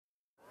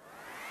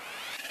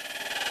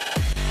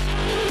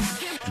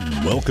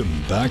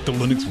Welcome back to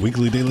Linux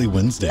Weekly Daily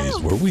Wednesdays,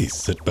 where we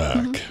sit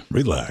back,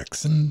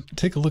 relax, and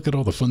take a look at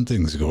all the fun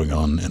things going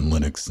on in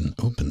Linux and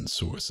open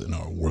source in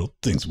our world,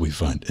 things we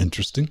find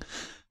interesting.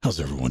 How's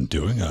everyone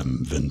doing?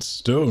 I'm Vince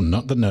Stone,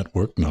 not the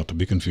network, not to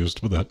be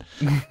confused with that.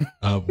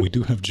 We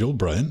do have Joel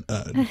Bryan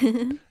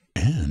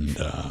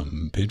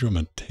and Pedro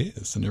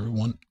Mateus and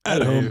everyone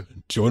at home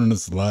joining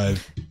us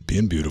live,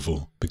 being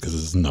beautiful, because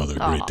it's another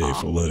great day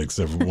for Linux,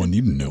 everyone.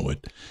 You know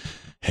it.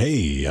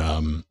 Hey,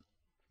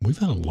 we've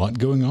had a lot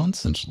going on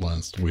since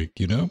last week,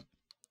 you know?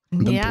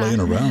 We've been playing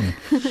around.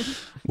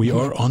 We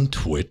are on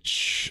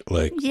Twitch,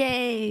 like,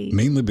 yay!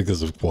 Mainly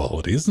because of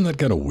quality. Isn't that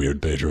kind of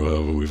weird,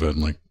 Pedro? We've had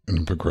like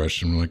a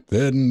progression, like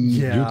then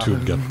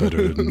YouTube got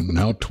better, and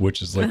now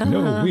Twitch is like,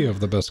 no, we have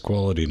the best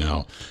quality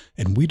now,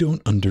 and we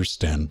don't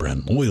understand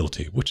brand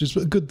loyalty, which is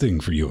a good thing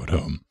for you at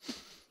home.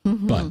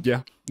 But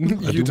yeah,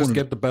 you just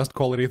get the best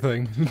quality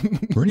thing.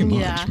 Pretty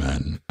much,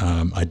 man.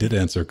 I did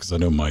answer because I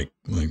know Mike.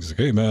 Like, he's like,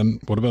 hey, man,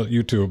 what about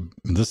YouTube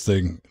and this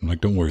thing? I'm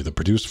like, don't worry, the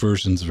produced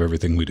versions of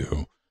everything we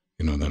do,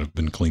 you know, that have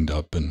been cleaned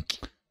up, and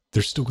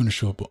they're still going to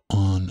show up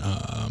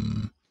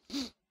on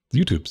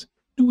YouTube's.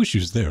 No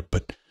issues there,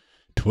 but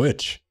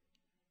Twitch,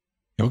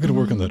 we're going to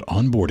work on that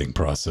onboarding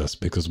process,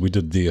 because we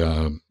did the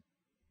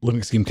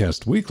Linux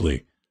Gamecast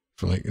Weekly.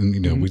 For like, and, you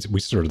know, we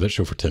started that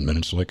show for 10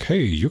 minutes. Like,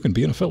 hey, you can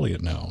be an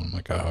affiliate now. I'm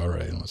like, all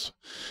right,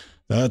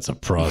 that's a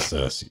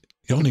process.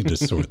 Y'all need to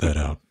sort that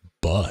out.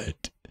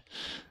 But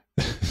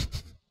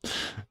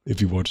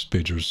if you watched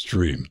Pedro's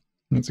stream,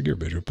 that's a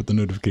good Pedro, put the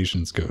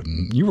notifications code,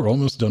 and you were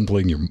almost done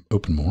playing your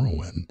Open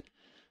Morrowind.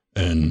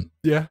 And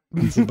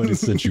somebody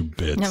sent you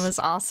bits. That was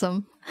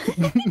awesome.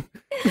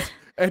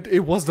 And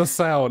it was the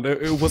sound.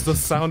 It was the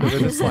sound of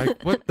it. It's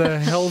like, what the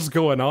hell's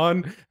going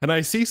on? And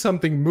I see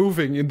something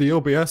moving in the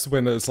OBS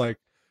window. It's like,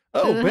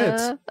 oh,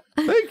 bits.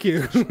 Thank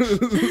you.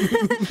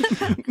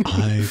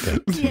 I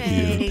got to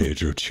hear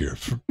Pedro cheer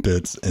for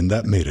bits, and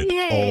that made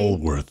it all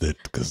worth it,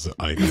 because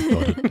I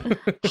thought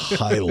it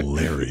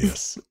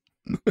hilarious.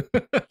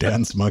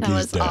 Dance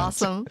monkeys dance.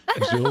 Awesome.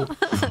 Jill,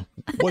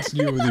 what's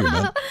new with you,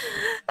 man?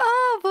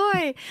 Oh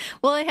boy.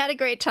 Well, I had a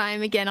great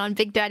time again on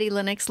Big Daddy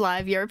Linux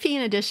Live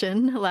European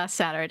Edition last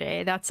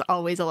Saturday. That's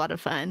always a lot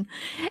of fun.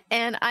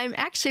 And I'm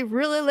actually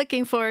really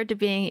looking forward to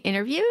being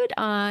interviewed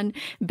on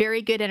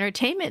Very Good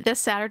Entertainment this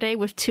Saturday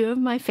with two of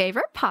my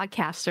favorite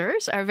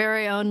podcasters, our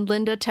very own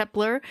Linda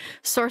Tepler,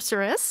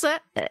 Sorceress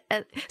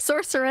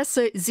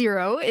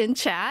Zero in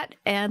chat,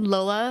 and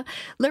Lola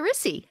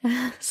Larissi.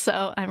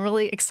 So I'm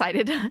really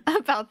excited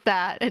about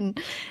that,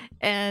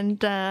 and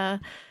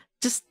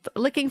just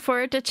looking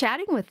forward to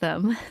chatting with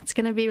them. It's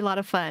going to be a lot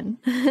of fun.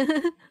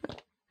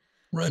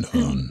 Right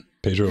on.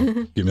 Pedro,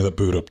 give me that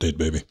boot update,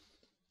 baby.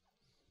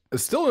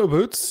 Still no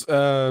boots.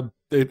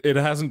 It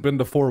hasn't been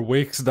the 4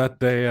 weeks that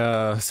they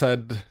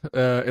said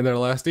in their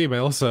last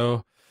email,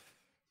 so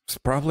it's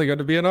probably going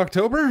to be in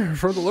October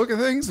from the look of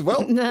things.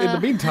 Well, in the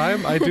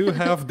meantime, I do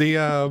have the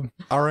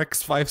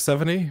RX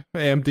 570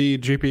 AMD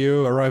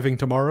GPU arriving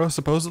tomorrow,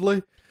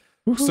 supposedly.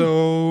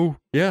 So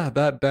yeah,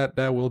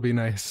 that will be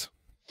nice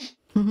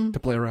to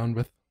play around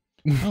with.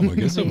 Oh, I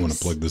guess I want to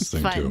plug this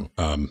thing too.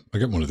 I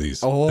got one of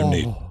these. Oh, they're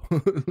neat.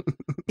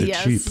 They're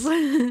cheap.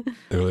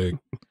 They're like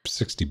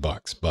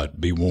 $60, but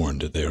be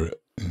warned, they're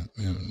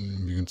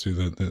you can see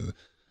that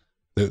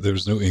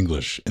there's no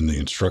English in the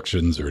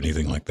instructions or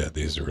anything like that.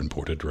 These are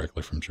imported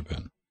directly from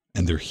Japan,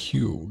 and they're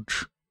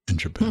huge in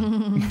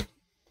Japan.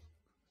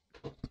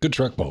 Good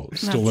trackball.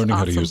 Still learning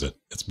how to use it.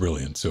 It's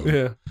brilliant.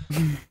 So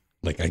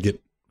like, I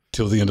get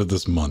till the end of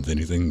this month,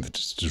 anything that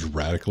just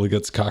radically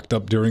gets cocked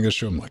up during a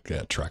show, I'm like,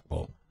 yeah,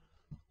 trackball.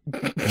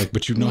 Like,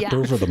 but you knocked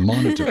over the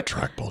monitor.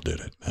 Trackball did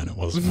it, man. It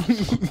wasn't my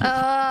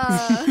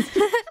fault.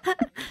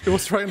 It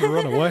was trying to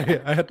run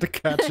away. I had to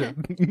catch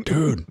it.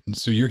 Dude,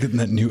 so you're getting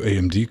that new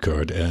AMD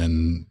card,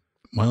 and,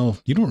 well,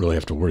 you don't really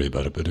have to worry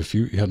about it, but if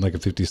you had like a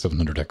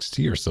 5700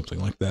 XT or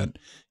something like that,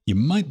 you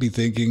might be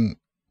thinking,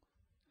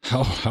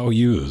 how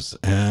use?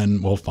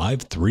 And, well,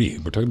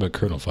 5.3, we're talking about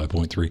Kernel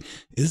 5.3,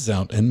 is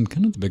out, and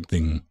kind of the big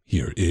thing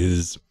here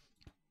is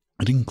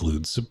it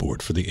includes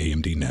support for the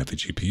AMD Navi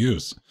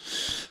GPUs.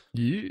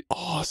 Yeah.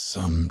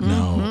 Awesome.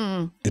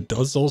 Now, it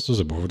does also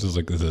support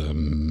like the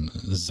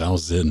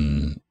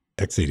Zhaozin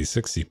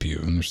X86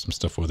 CPU, and there's some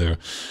stuff over there.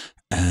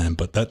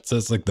 But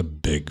that's like the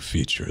big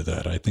feature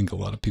that I think a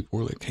lot of people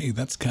were like, hey,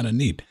 that's kind of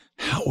neat.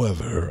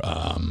 However,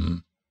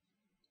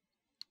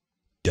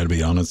 gotta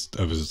be honest,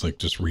 I was like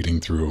just reading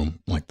through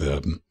like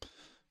the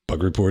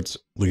bug reports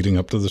leading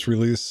up to this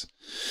release.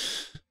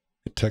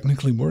 It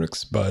technically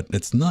works, but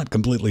it's not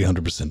completely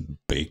 100%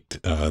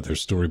 baked.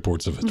 There's still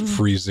reports of it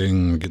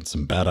freezing, getting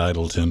some bad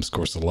idle temps. Of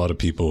course, a lot of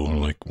people are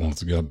like, well,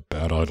 it's got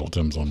bad idle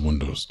temps on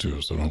Windows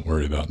too, so don't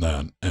worry about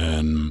that,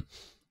 and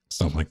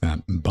stuff like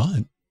that.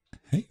 But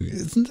hey,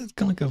 isn't that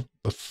kind of like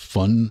a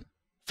fun,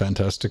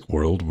 fantastic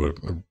world where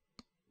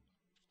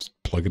just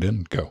plug it in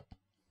and go?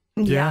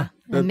 Yeah,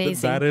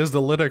 amazing. That is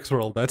the Linux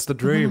world. That's the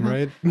dream,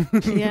 right?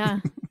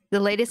 Yeah, the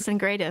latest and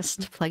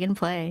greatest. Plug and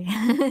play.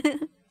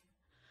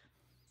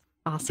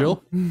 Awesome.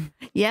 Jill?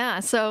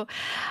 Yeah. So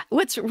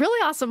what's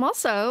really awesome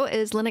also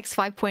is Linux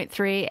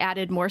 5.3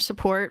 added more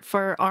support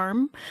for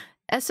ARM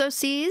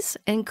SoCs,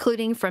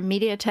 including from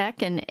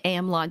MediaTek and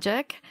AM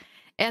Logic.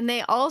 And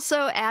they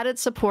also added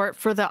support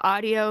for the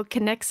audio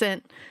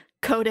connexent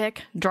codec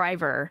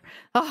driver.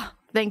 Oh,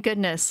 thank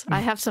goodness. I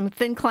have some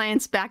thin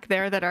clients back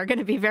there that are going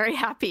to be very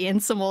happy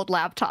in some old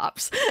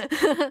laptops.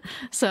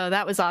 So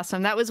that was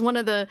awesome. That was one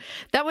of the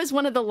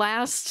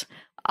last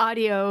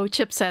audio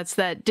chipsets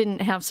that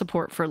didn't have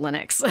support for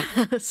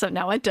Linux. So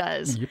now it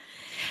does. Yep.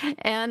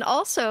 And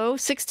also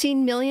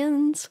 16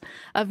 millions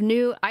of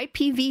new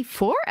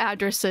IPv4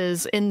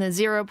 addresses in the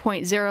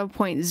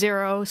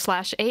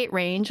 0.0.0/8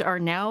 range are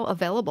now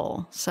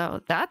available.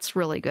 So that's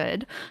really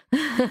good.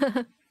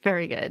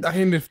 Very good. I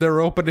mean, if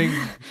they're opening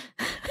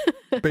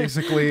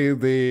basically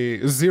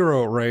the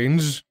 0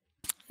 range.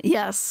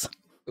 Yes.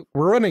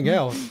 We're running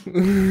out.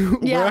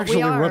 We're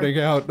actually running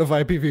out of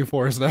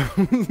IPv4s now.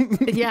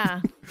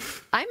 Yeah.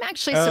 I'm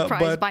actually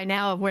surprised by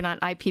now we're not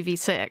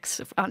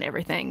IPv6 on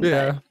everything.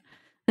 Yeah.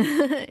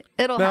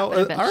 It'll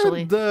happen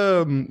eventually.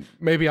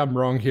 Maybe I'm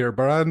wrong here,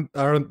 but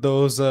aren't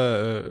those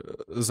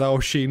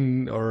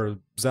Zhaoxin or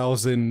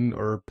Zhaozin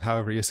or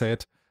however you say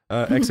it,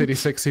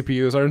 X86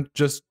 CPUs,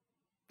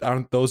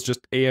 aren't those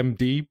just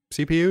AMD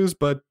CPUs,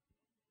 but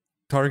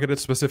targeted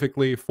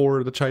specifically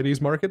for the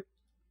Chinese market?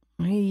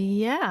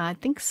 Yeah, I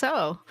think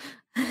so.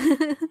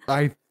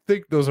 I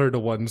think those are the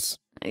ones.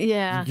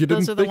 Yeah, you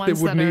didn't think they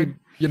would need,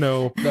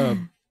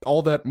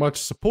 all that much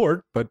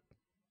support, but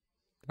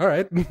all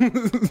right,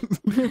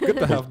 good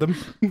to have them.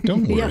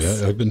 Don't worry,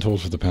 yes. I've been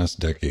told for the past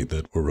decade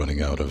that we're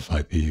running out of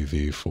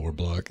IPv4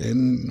 block,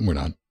 and we're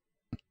not.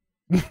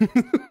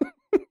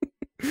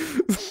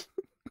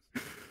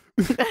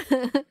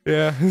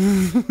 Yeah.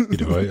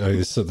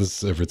 I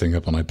set everything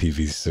up on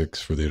IPv6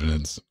 for the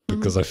internet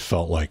because I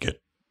felt like it.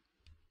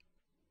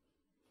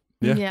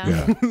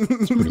 Yeah.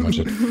 That's pretty much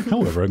it.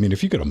 However, I mean,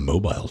 if you get a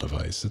mobile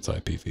device, it's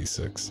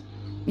IPv6.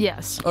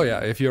 Yes. Oh, yeah.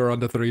 If you're on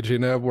the 3G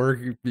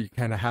network, you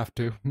kind of have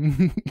to.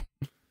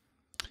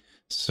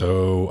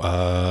 So,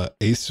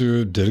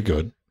 Acer did it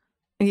good.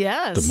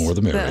 Yes. The more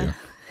the merrier.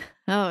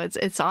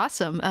 It's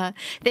awesome.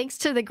 Thanks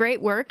to the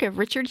great work of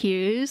Richard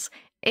Hughes,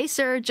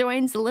 Acer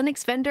joins the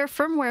Linux vendor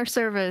firmware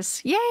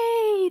service.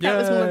 Yay! That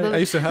was one of those. I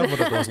used to have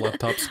one of those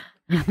laptops.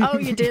 Oh,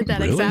 you did that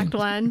Really? exact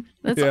one?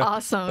 That's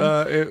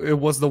awesome. It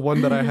was the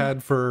one that I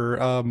had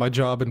for my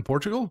job in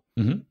Portugal.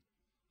 Mm-hmm.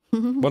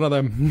 One of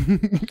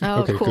them.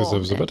 Oh, okay, because cool. I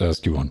was about to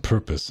ask you on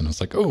purpose, and I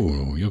was like,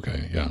 oh,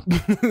 okay, yeah.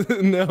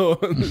 No,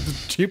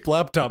 cheap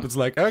laptop. It's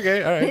like,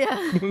 okay, all right.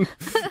 Yeah.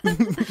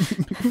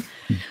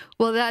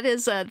 Well, that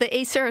is the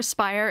Acer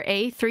Aspire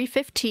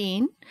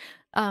A315.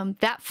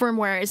 That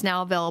firmware is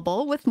now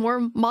available with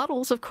more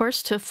models, of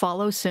course, to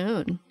follow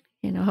soon.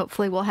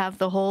 Hopefully we'll have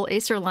the whole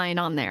Acer line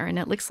on there, and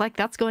it looks like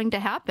that's going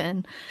to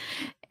happen.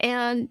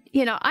 And,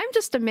 I'm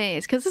just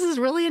amazed because this is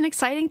really an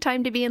exciting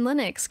time to be in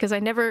Linux because I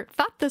never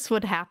thought this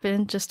would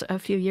happen just a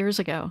few years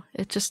ago.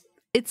 It's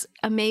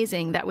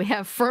amazing that we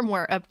have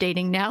firmware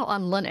updating now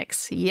on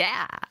Linux.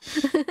 Yeah.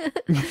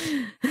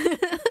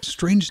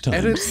 Strange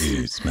times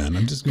these, man.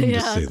 I'm just going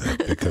to say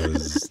that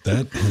because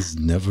that has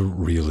never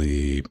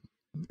really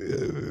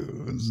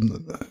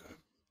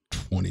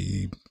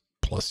 20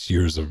 plus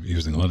years of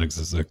using Linux.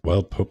 It's like,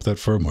 well, hope that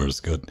firmware is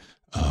good.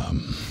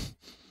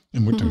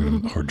 And we're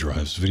talking hard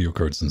drives, video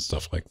cards, and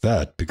stuff like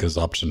that, because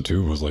option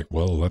 2 was like,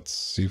 well, let's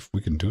see if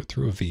we can do it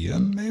through a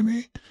VM,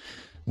 maybe.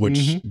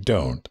 Which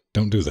don't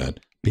do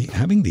that.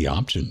 Having the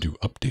option to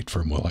update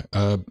firmware,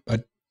 I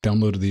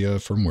downloaded the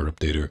firmware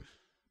updater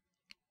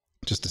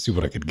just to see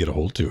what I could get a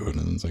hold to,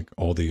 and it's like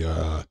all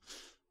the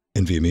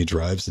NVMe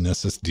drives and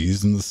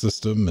SSDs in the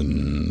system,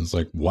 and it's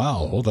like,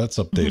 wow, that's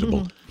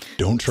updatable.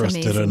 Don't trust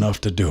it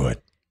enough to do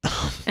it.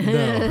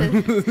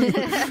 No.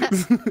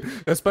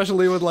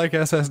 Especially with like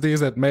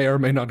SSDs that may or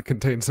may not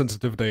contain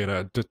sensitive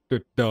data.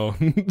 No.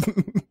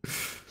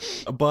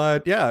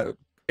 But yeah,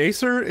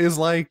 Acer is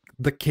like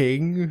the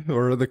king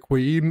or the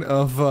queen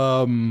of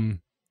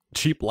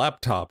cheap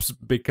laptops,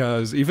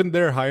 because even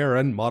their higher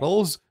end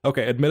models,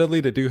 okay,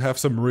 admittedly they do have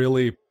some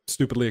really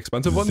stupidly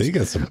expensive ones. They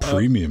got some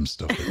premium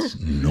stuff that's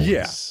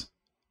nice.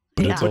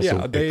 But it's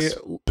also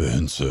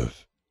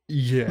expensive.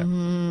 Yeah.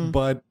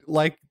 But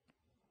like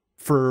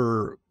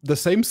for the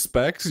same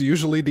specs,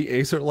 usually the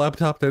Acer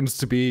laptop tends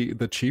to be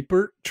the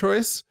cheaper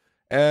choice.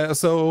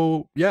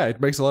 So yeah, it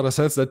makes a lot of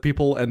sense that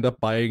people end up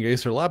buying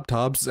Acer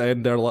laptops,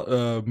 and they're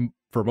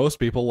for most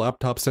people,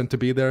 laptops tend to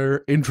be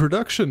their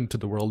introduction to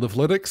the world of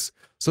Linux.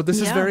 So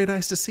this is very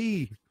nice to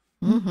see.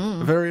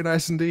 Very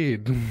nice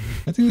indeed.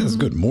 I think that's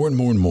good. More and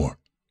more and more.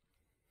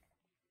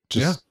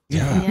 Just,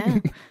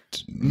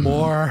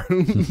 More.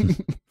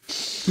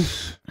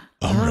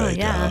 All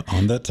right.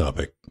 On that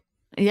topic.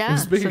 Yeah.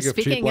 Speaking of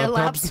cheap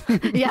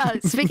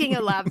laptops. Speaking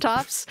of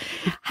laptops,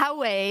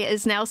 Huawei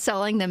is now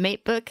selling the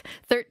MateBook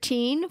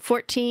 13,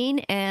 14,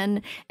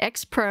 and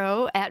X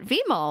Pro at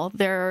Vmall,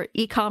 their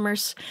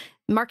e-commerce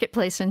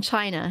marketplace in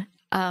China.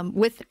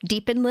 with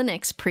Deepin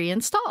Linux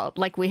pre-installed,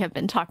 like we have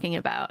been talking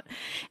about.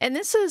 And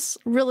this is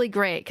really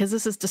great because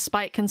this is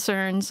despite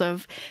concerns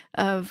of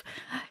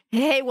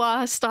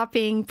Huawei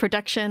stopping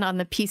production on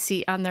their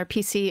PC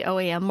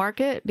OEM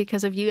market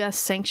because of U.S.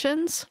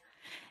 sanctions.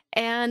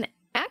 And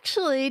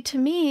actually, to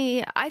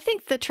me, I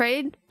think the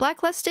trade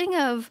blacklisting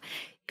of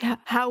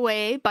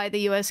Huawei by the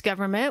U.S.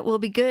 government will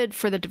be good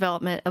for the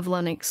development of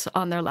Linux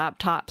on their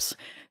laptops,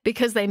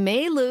 because they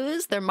may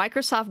lose their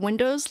Microsoft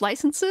Windows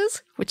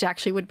licenses, which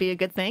actually would be a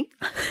good thing.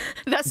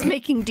 That's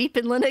making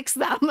Deepin Linux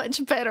that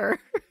much better.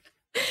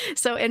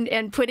 So,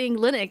 and putting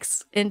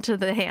Linux into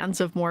the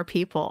hands of more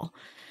people.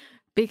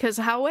 Because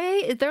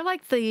Huawei, they're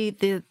like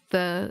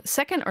the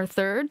second or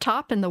third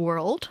top in the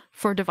world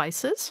for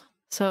devices.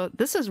 So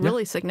this is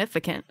really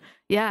significant.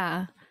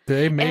 Yeah.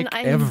 They make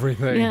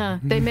everything. Yeah,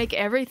 they make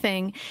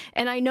everything.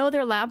 And I know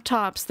their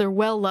laptops, they're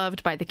well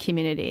loved by the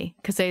community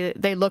because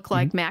they look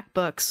like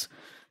MacBooks,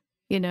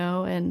 you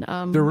know, and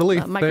they're really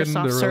Microsoft thin,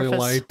 they're Surface. really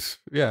light.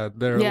 Yeah,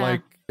 they're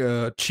like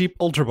cheap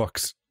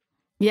Ultrabooks.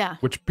 Yeah.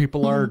 Which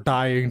people are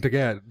dying to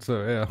get.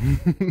 So, yeah.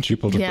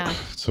 Cheap Ultrabook. Yeah.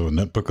 So a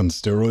netbook on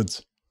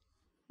steroids?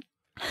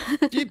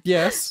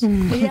 Yes.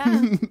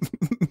 Yeah.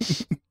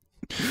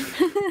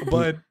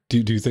 But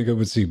do you think I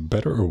would see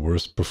better or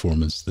worse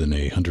performance than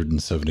a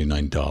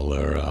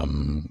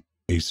 $179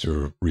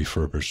 Acer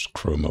refurbished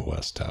Chrome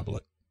OS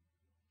tablet?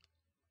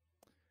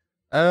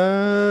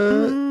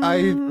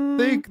 I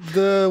think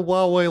the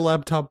Huawei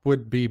laptop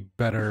would be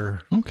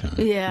better.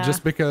 Okay. Yeah.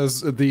 Just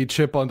because the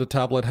chip on the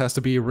tablet has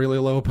to be really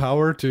low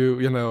power to,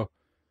 you know,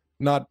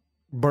 not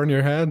burn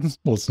your hands.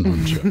 Well, it's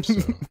non-chip,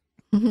 so.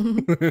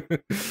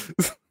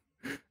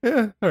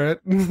 Yeah, all right.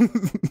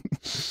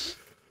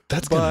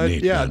 That's kind of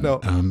neat, yeah, man. no,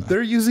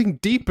 they're using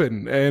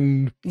Deepin,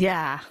 and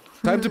yeah.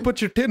 time to put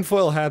your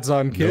tinfoil hats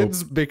on,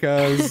 kids,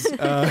 because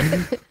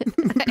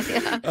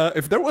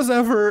if there was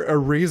ever a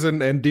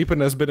reason, and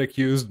Deepin has been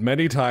accused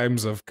many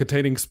times of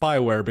containing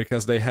spyware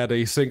because they had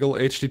a single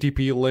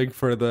HTTP link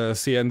for the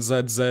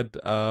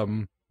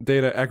CNZZ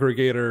data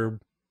aggregator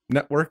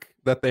network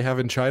that they have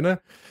in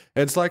China,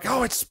 it's like,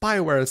 oh, it's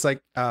spyware. It's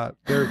like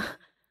they're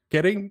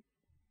getting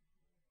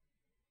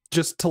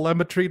just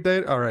telemetry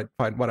data. All right,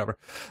 fine, whatever.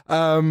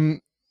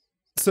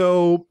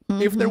 So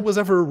if there was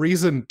ever a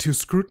reason to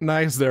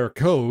scrutinize their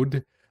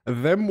code,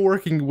 them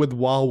working with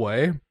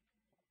Huawei,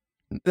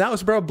 that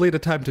was probably the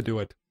time to do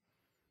it.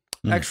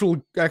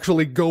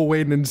 Actually go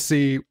in and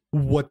see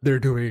what they're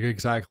doing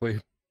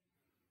exactly.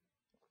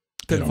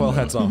 Tinfoil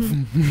hats off.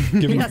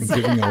 Giving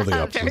all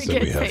the options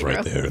that we have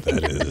right there,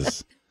 that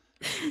is.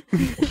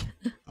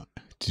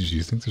 Do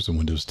you think there's a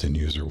Windows 10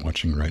 user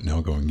watching right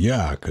now going,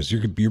 yeah, because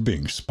you're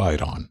being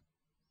spied on?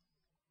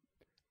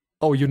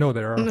 Oh, you know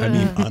there are. I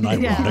mean,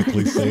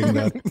 unironically saying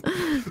that.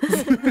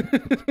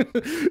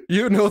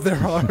 You know there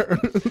are.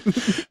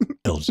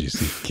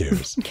 LGC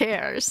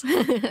cares.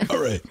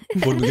 All right.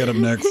 What do we got up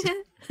next?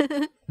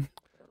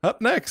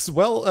 Up next,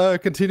 well,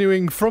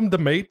 continuing from the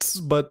mates,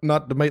 but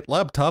not the mate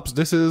laptops,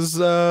 this is,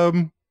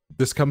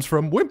 this comes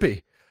from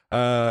Wimpy.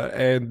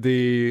 And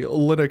the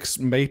Linux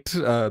mate,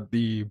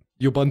 the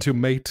Ubuntu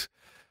mate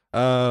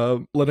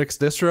Linux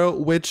distro,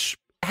 which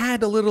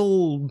had a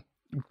little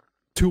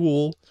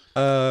tool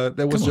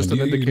that was just an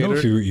indicator. You know,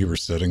 if you were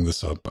setting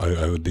this up,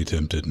 I would be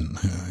tempted. And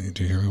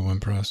do you hear me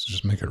one press?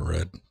 Just make it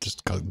red.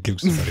 Just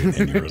give somebody an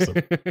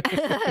aneurysm.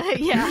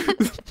 Yeah.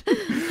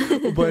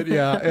 But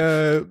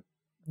yeah,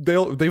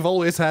 they've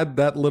always had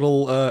that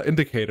little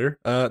indicator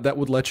that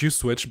would let you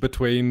switch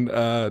between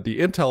the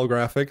Intel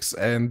graphics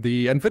and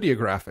the NVIDIA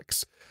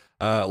graphics.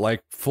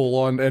 Like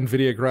full-on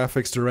NVIDIA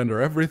graphics to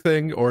render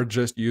everything, or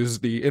just use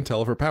the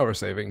Intel for power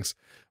savings.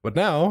 But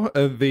now,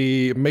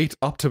 the Mate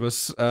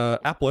Optimus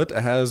applet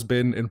has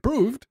been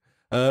improved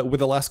with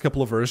the last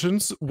couple of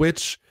versions,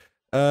 which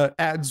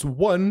adds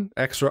one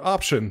extra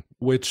option,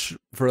 which,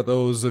 for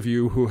those of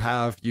you who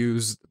have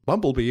used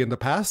Bumblebee in the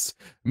past,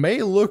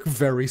 may look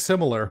very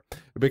similar,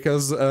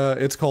 because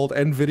it's called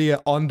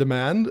NVIDIA On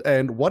Demand,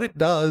 and what it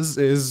does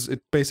is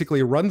it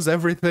basically runs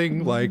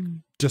everything like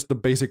just the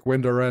basic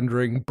window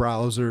rendering,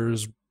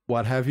 browsers,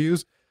 what have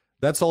yous.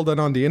 That's all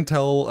done on the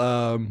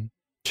Intel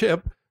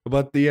chip,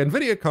 but the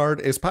NVIDIA card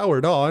is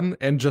powered on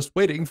and just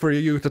waiting for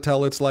you to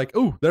tell it's like,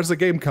 oh, there's a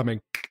game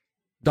coming.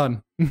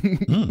 Done.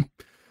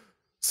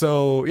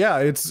 So yeah,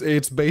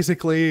 it's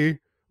basically,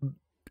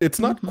 it's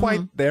not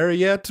quite there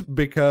yet,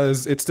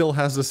 because it still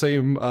has the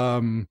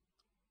same,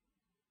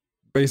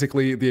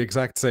 basically the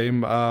exact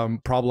same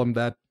problem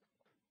that,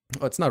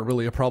 well, it's not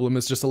really a problem,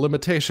 it's just a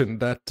limitation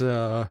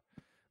that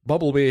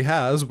Bumblebee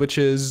has, which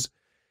is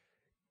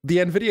the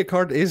NVIDIA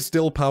card is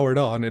still powered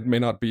on. It may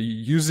not be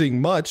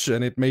using much,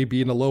 and it may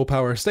be in a low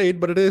power state,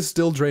 but it is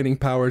still draining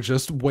power,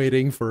 just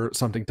waiting for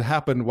something to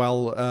happen,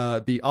 while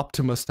the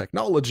Optimus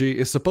technology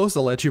is supposed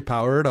to let you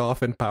power it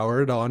off and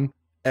power it on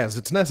as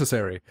it's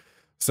necessary.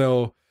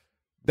 So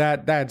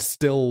that's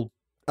still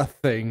a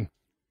thing.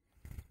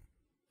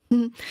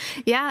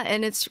 Yeah,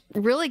 and it's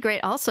really great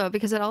also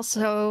because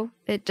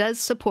it does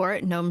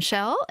support GNOME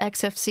Shell,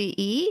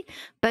 XFCE,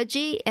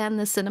 Budgie, and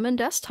the Cinnamon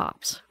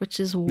desktops,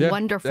 which is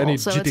wonderful. Any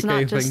so GTK it's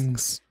not just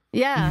things.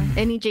 yeah,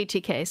 any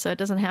GTK, so it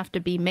doesn't have to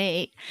be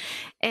Mate.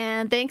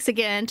 And thanks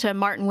again to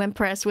Martin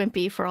Wimpress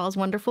Wimpy for all his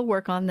wonderful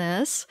work on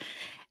this.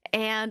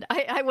 And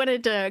I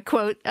wanted to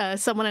quote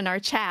someone in our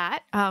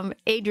chat.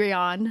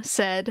 Adrian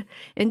said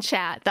in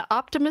chat, "The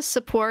Optimus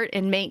support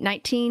in Mate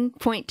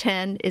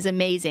 19.10 is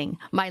amazing.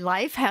 My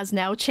life has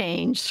now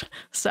changed."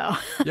 So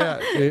Yeah,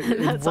 it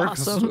that's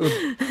works. awesome.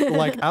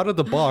 Like out of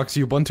the box,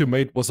 Ubuntu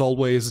Mate was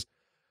always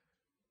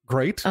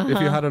great if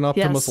you had an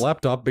Optimus yes.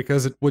 laptop,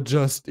 because it would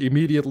just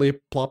immediately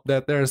plop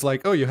that there. It's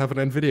like, oh, you have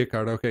an NVIDIA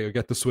card. Okay, you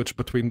get to switch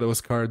between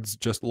those cards.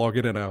 Just log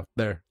it in and out.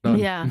 There, done.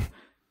 Yeah.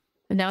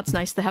 And now it's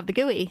nice to have the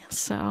GUI,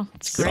 so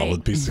it's great.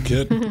 Solid piece of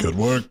kit. Good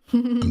work.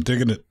 I'm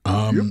digging it.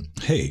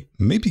 Hey,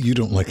 maybe you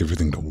don't like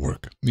everything to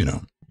work, you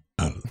know,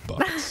 out of the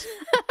box.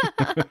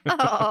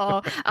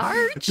 Oh,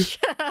 Arch.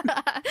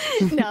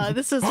 No,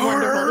 this is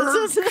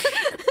wonderful.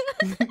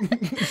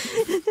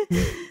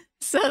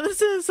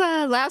 This is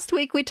last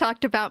week we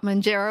talked about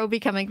Manjaro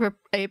becoming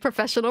a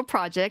professional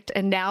project,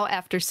 and now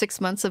after 6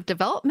 months of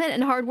development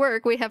and hard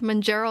work, we have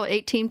Manjaro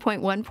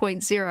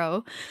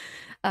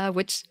 18.1.0,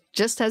 which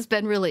just has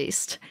been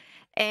released.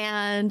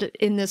 And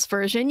in this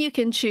version, you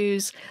can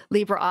choose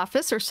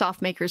LibreOffice or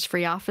SoftMaker's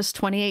FreeOffice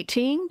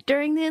 2018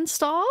 during the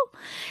install.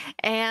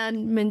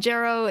 And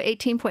Manjaro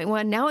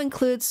 18.1 now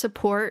includes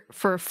support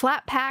for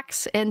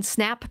Flatpaks and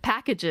Snap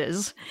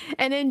packages.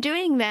 And in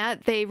doing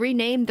that, they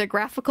renamed the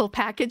graphical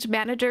package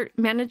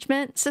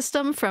management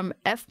system from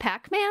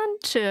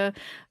FPacman to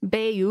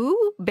BAUH.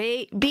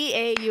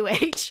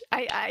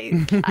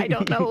 I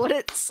don't know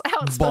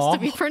how it's supposed to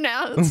be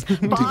pronounced.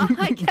 Bah,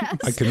 I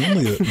guess.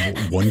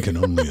 One can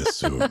only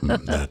assume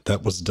that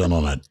was done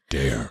on a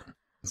dare.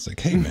 It's like,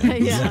 hey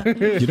man, Yeah.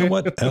 you know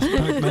what?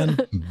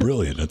 FPacman,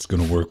 brilliant. It's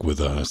going to work with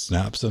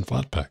snaps and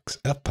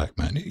Flatpaks.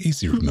 FPacman,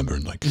 easy to remember.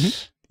 And like,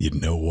 you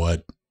know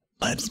what?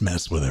 Let's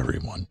mess with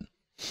everyone.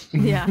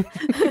 Yeah.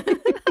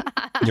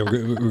 Yeah,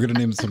 we're going to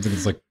name something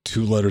that's like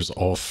 2 letters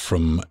off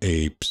from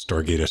a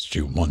Stargate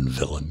SG-1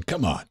 villain.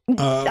 Come on.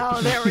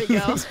 Oh, there we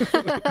go.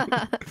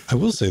 I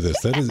will say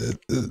this: that is,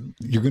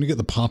 you're going to get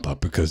the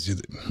pop-up because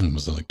it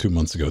was like 2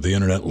 months ago. The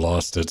internet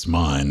lost its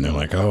mind. They're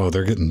like, oh,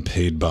 they're getting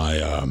paid by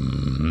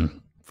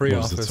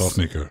FreeOffice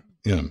SoftMaker.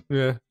 Yeah,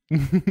 Yeah.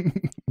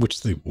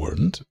 which they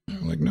weren't.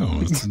 I'm like, no,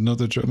 it's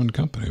another German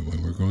company.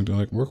 We're going to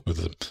like work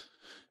with it.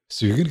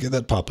 So you're going to get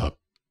that pop-up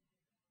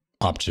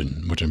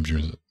option, which I'm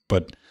sure.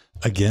 But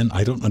again,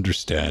 I don't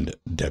understand.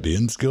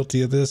 Debian's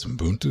guilty of this.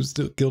 Ubuntu's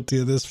guilty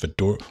of this.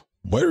 Fedora.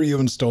 Why are you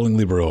installing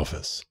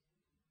LibreOffice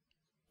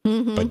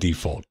by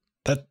default?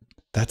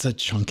 That's a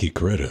chunky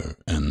critter,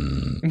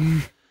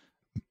 and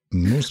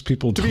most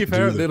people To don't be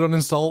fair, do they that. don't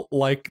install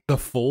like the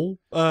full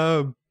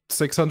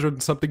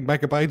 600 something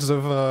megabytes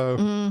of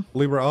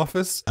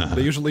LibreOffice.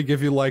 They usually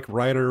give you like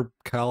Writer,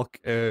 Calc,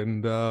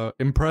 and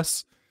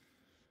Impress.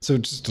 So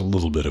just a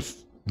little bit of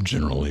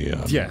generally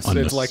Yes,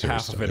 it's like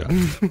half of stuff, it.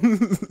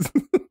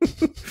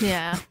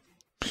 Yeah.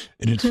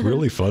 And it's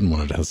really fun when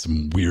it has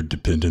some weird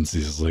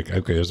dependencies. It's like,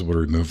 okay, I just want to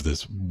remove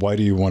this. Why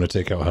do you want to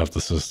take out half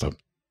the system?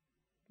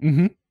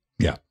 Mm-hmm.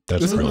 Yeah,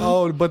 that's brilliant.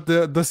 Oh, but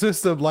the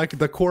system, like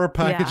the core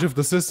package Yeah. of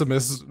the system,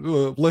 is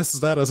lists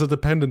that as a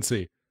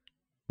dependency.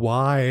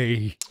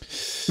 Why?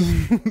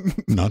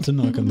 Not to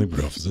knock on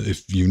LibreOffice.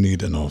 If you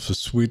need an office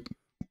suite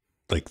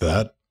like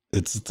that,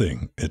 it's a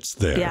thing. It's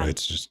there. Yeah.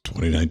 It's just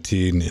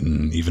 2019,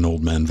 and even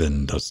Old Man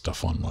Vin does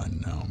stuff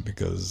online now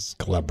because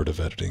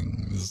collaborative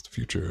editing is the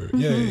future.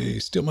 Yay!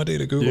 Steal my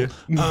data, Google.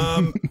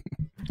 Yeah.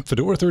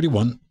 Fedora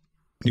 31,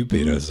 new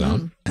beta is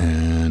out,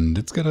 and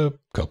it's got a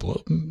couple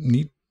of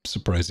neat,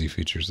 surprising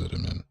features that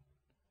I'm in.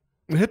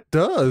 It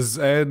does,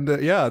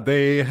 and yeah,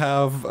 they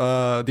have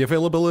the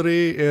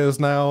availability is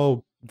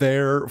now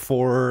there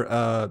for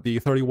the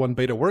 31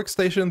 beta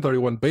workstation,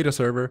 31 beta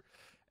server,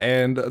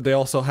 and they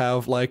also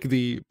have like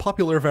the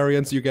popular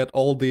variants. You get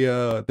all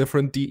the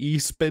different DE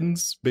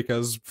spins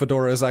because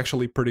Fedora is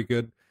actually pretty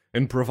good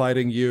in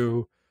providing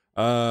you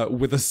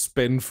with a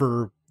spin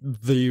for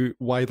the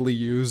widely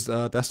used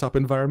desktop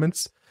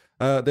environments.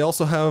 They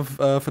also have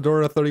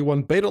Fedora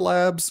 31 Beta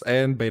Labs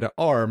and Beta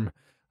ARM.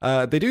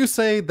 They do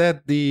say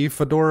that the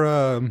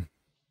Fedora,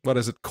 what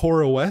is it,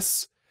 Core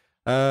OS,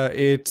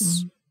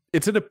 it's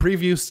in a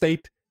preview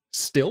state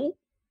still.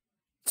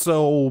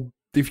 So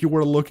if you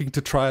were looking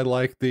to try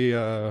like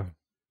the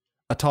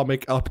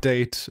Atomic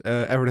update,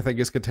 everything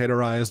is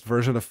containerized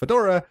version of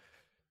Fedora,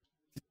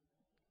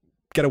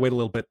 gotta wait a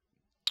little bit,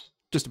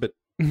 just a bit.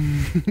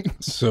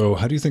 So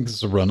how do you think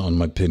this will run on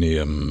my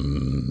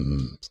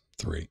Pentium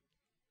 3?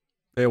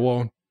 It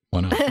won't.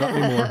 Why not? Not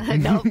anymore.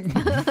 Nope.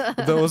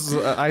 Those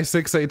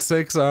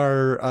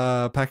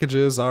i686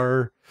 packages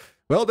are,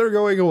 well, they're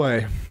going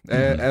away.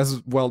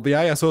 As well, the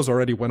ISOs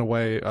already went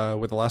away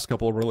with the last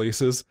couple of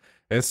releases.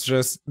 It's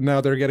just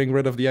now they're getting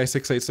rid of the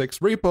i686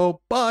 repo,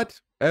 but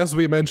as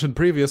we mentioned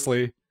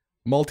previously,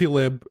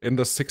 multi-lib in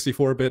the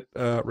 64-bit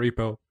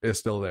repo is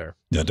still there.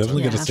 Yeah,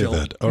 definitely got to say Chill.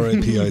 that.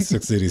 RIP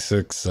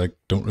i686. I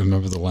don't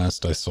remember the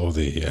last I saw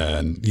the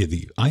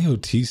the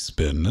IoT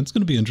spin. That's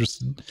going to be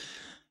interesting.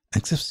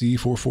 XFCE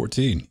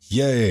 414.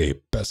 Yay,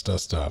 best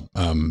desktop.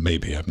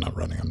 Maybe I'm not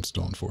running. I'm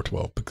still on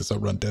 412 because I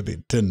run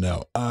Debian 10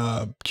 now.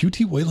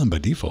 Qt Wayland by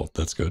default.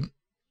 That's good.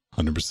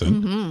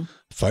 100%.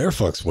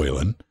 Firefox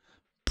Wayland.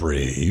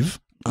 Brave.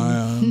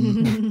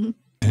 And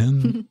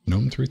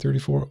GNOME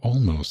 334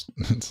 almost.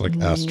 It's like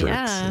asterisks.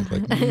 Yeah. It's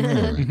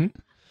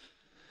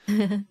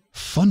like,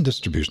 fun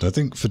distribution. I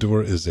think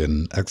Fedora is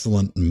an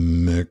excellent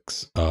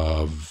mix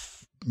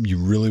of you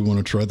really want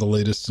to try the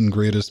latest and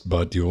greatest,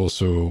 but you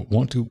also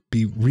want to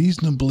be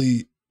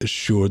reasonably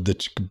assured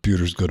that your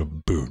computer's going to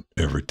boot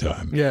every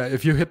time. Yeah,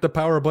 if you hit the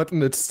power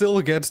button, it still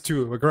gets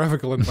to a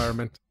graphical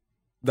environment.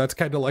 That's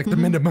kind of like the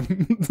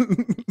minimum.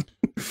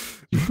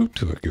 You boot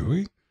to a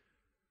GUI?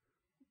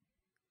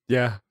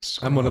 Yeah,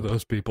 I'm one of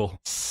those people.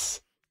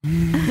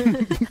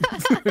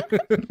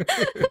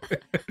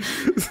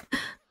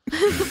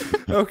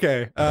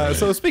 Okay,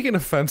 so speaking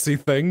of fancy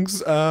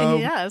things,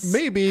 Yes.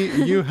 maybe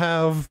you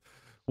have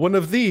one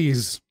of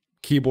these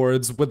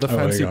keyboards with the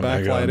fancy hang on.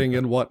 backlighting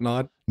and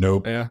whatnot.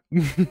 Nope. Yeah. I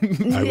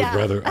would Yeah.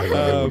 rather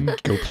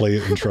go play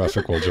it in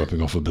traffic while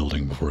jumping off a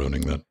building before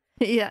owning that.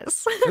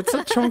 Yes. It's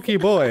a chunky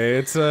boy.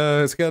 It's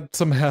got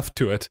some heft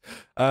to it.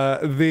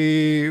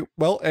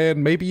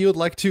 And maybe you'd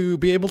like to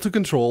be able to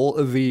control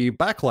the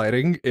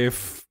backlighting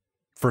if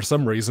for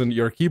some reason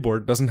your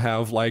keyboard doesn't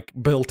have like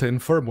built-in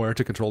firmware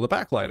to control the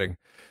backlighting.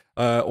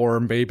 Or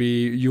maybe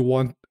you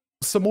want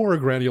some more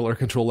granular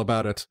control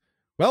about it.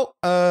 Well,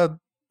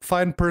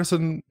 fine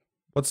person,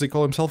 what's he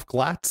call himself?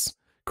 Glatz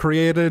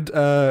created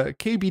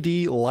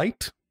KBD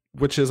Lite,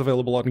 which is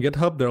available on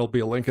GitHub. There'll be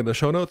a link in the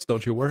show notes,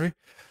 don't you worry.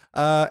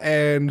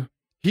 And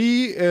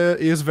he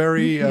is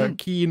very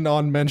keen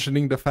on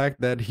mentioning the fact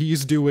that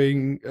he's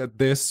doing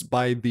this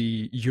by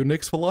the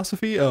Unix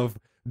philosophy of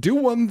do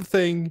one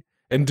thing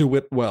and do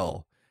it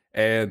well.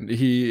 And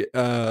he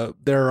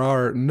there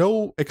are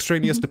no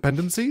extraneous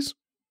dependencies.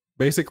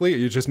 Basically,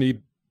 you just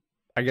need,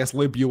 I guess,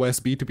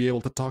 libUSB to be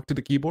able to talk to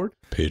the keyboard.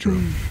 Pedro.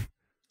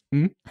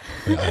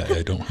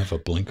 I don't have a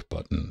blink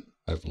button.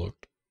 I've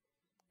looked.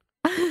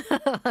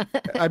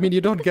 I mean,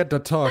 you don't get to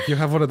talk. You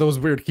have one of those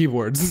weird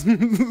keyboards.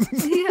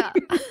 Yeah.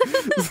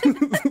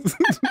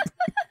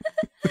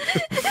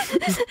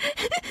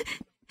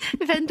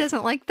 Ben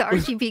doesn't like the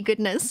RGB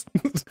goodness.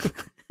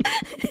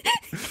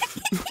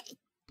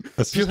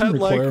 A system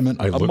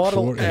requirement I look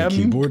for in a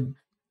keyboard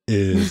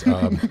is,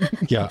 I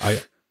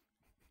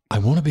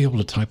want to be able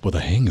to type with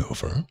a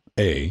hangover.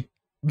 I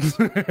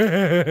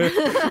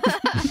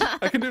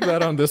can do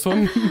that on this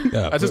one.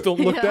 Yeah, I just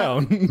don't look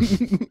down.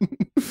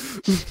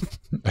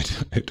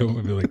 I don't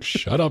want to be like,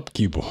 shut up,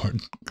 keyboard.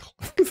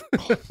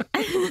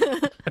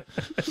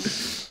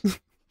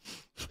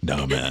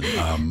 No, man.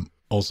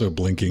 Also,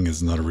 blinking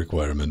is not a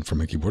requirement for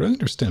my keyboard. I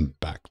understand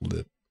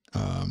backlit.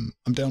 I'm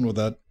down with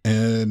that.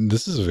 And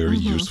this is a very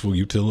useful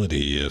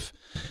utility,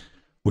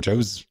 which I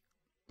was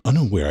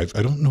unaware.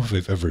 I don't know if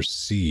I've ever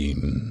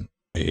seen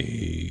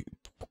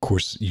of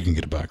course, you can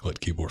get a backlit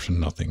keyboard for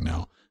nothing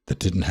now that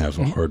didn't have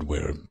a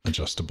hardware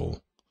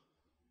adjustable.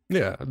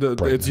 Yeah,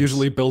 it's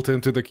usually built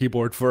into the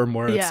keyboard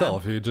firmware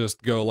itself. You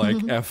just go like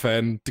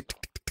FN, tick, tick,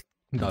 tick, tick,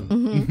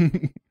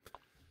 done.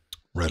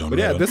 Right on. But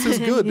yeah, this is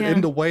good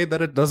in the way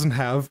that it doesn't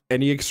have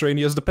any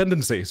extraneous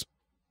dependencies.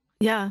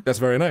 Yeah. That's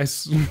very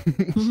nice.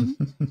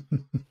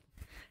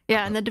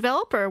 Yeah, and the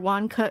developer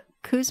Juan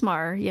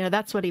Kuzmar,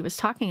 that's what he was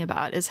talking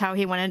about, is how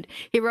he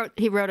wrote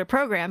a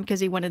program because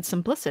he wanted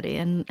simplicity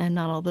and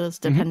not all those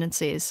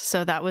dependencies.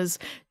 So that was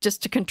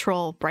just to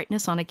control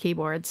brightness on a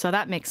keyboard. So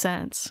that makes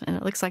sense, and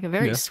it looks like a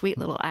very sweet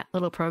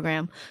little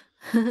program.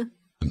 I'm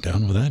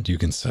down with that. You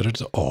can set it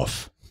to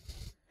off.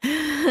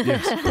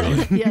 Yes.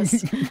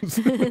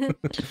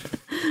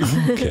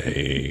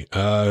 Okay.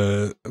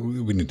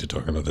 We need to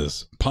talk about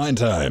this. Pine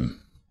time.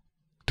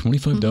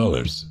 $25.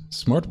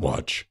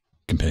 Smartwatch.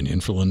 Companion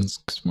for Linux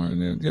Smart.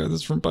 Yeah,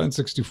 this is from Pine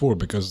 64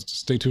 because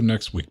stay tuned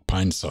next week.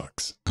 Pine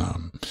sucks.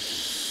 The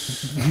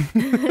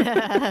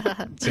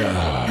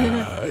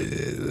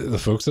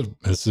folks at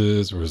where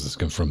is this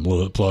come from?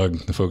 Plug.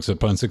 The folks at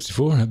Pine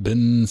 64 have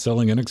been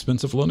selling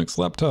inexpensive Linux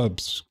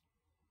laptops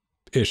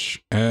ish,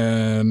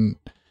 and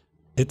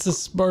it's a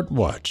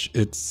smartwatch.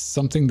 It's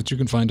something that you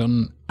can find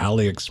on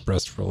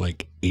AliExpress for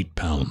like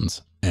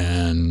 £8,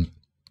 and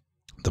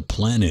the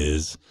plan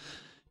is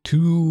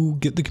to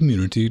get the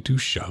community to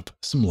shove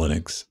some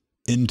Linux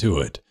into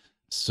it.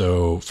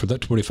 So for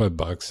that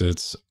 $25,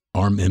 it's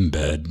ARM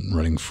embed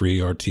running free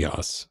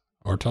RTOS.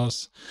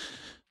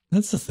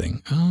 That's the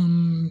thing.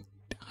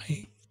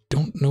 I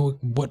don't know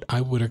what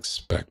I would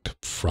expect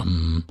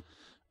from.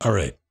 All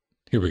right,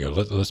 here we go.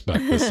 Let's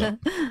back this up.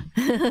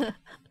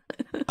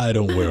 I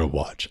don't wear a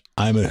watch.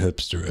 I'm a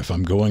hipster. If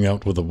I'm going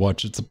out with a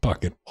watch, it's a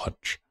pocket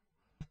watch.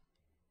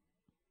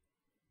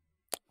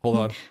 Hold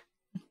on.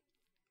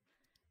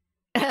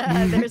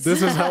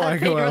 This is how I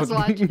go Pedro's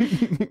out. watch.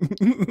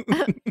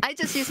 I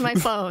just use my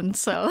phone,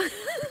 so.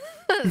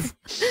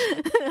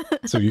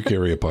 So you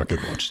carry a pocket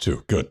watch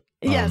too. Good.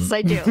 Yes,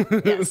 I do.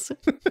 Yes.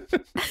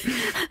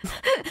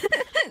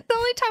 The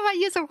only time I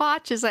use a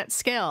watch is at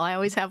scale. I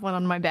always have one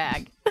on my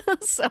bag.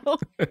 So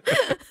the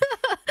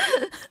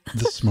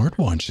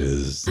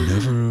smartwatches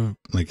never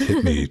like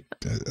hit me.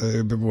 I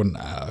remember when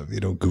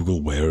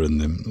Google Wear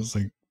and them. I was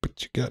like,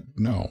 but you got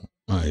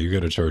you got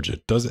to charge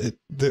it. Does it?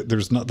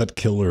 There's not that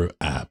killer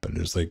app, and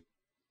it's like,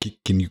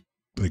 can you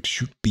like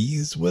shoot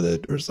bees with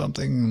it or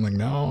something? I'm like,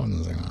 no. And I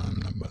was like, oh, I'm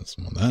not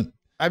messing with that.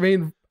 I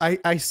mean,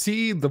 I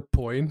see the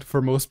point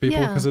for most people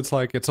because it's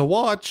like it's a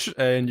watch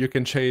and you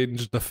can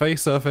change the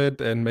face of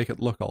it and make it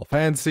look all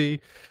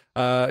fancy.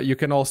 You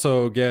can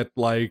also get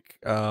like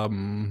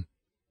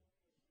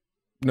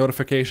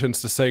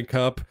notifications to sync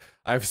up.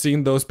 I've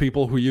seen those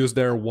people who use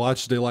their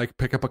watch, they like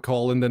pick up a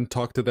call and then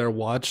talk to their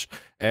watch,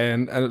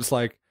 and it's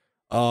like,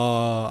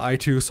 I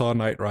too saw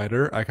Knight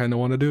Rider. I kind of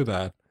want to do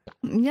that.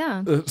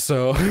 Yeah.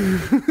 So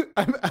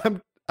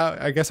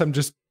I guess I'm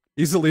just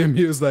easily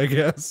amused, I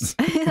guess.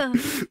 Yeah.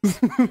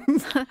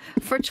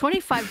 For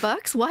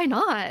 $25, why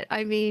not?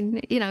 I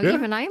mean,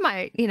 even I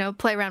might,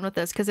 play around with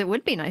this because it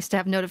would be nice to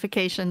have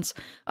notifications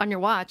on your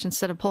watch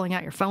instead of pulling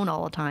out your phone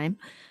all the time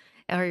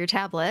or your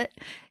tablet.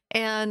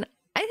 And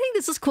I think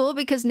this is cool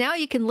because now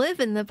you can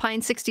live in the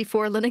Pine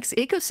 64 Linux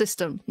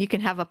ecosystem. You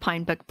can have a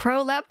Pinebook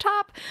Pro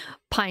laptop,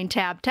 Pine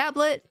Tab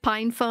tablet,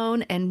 Pine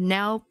phone, and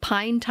now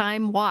Pine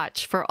Time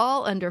watch for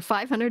all under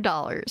 $500.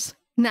 Isn't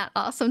that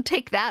awesome?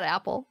 Take that,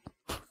 Apple.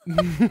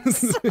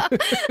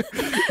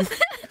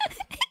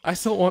 I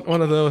still want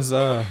one of those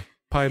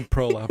Pine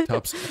Pro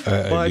laptops.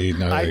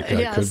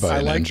 I could buy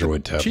an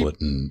Android tablet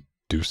and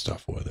do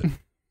stuff with it.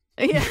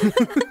 Yeah.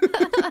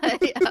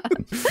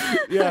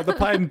 Yeah, the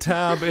Pine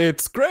Tab,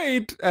 it's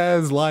great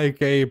as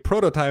like a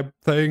prototype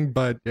thing,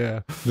 but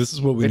yeah. This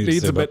is what we need to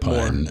say about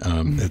Pine.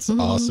 It's an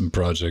awesome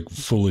project.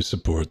 Fully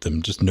support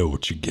them. Just know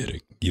what you're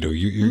getting.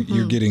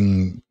 You're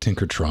getting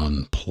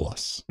Tinkertron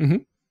Plus.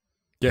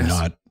 Yes.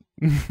 Not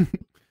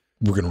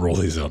we're going to roll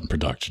these out in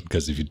production,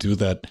 because if you do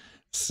that,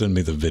 send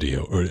me the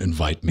video or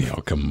invite me.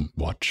 I'll come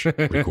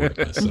record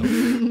myself.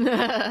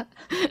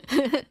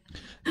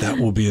 That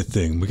will be a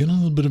thing. We got a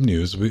little bit of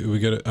news. We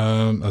got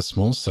a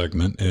small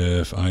segment,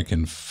 if I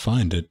can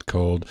find it,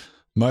 called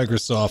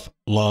Microsoft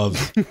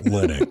Loves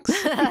Linux.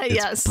 It's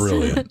yes.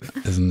 Brilliant.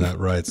 Isn't that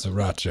right,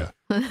 Sriracha?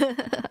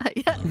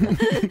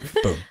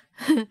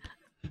 Boom.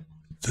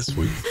 This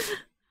week,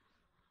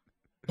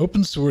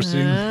 open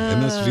sourcing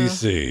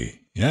MSVC.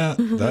 Yeah,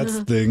 that's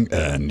the thing.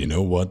 And you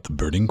know what? The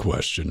burning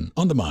question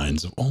on the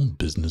minds of all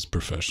business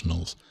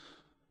professionals.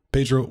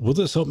 Pedro, will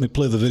this help me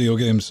play the video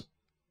games?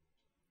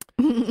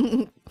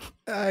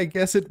 I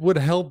guess it would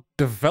help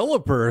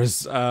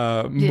developers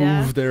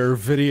move their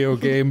video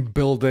game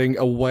building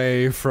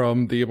away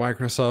from the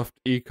Microsoft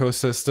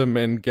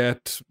ecosystem and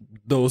get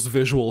those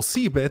Visual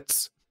C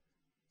bits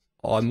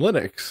on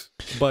Linux.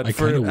 But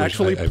for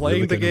actually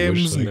playing the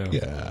games, no.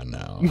 Yeah,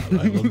 no.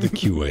 I love the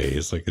QA.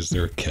 It's like, is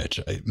there a catch?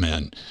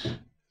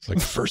 It's like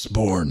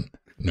Firstborn.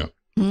 No.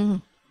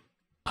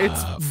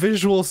 It's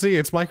Visual C.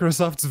 It's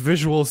Microsoft's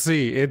Visual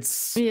C.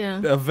 It's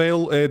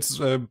It's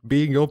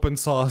being open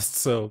sourced.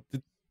 So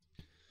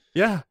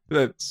yeah,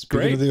 that's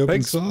great. Of the open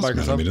Thanks, source, Microsoft.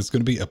 Man. I mean, it's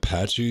going to be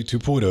Apache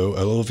 2.0,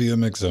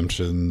 LLVM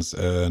exemptions,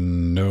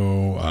 and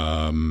no,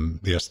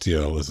 the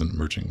STL isn't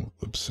merging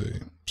with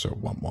libc. So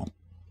womp womp.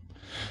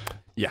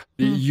 Yeah,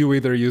 you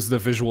either use the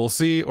Visual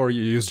C or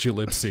you use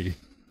glibc.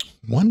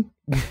 One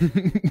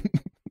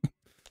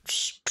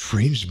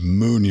strange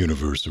moon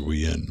universe are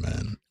we in,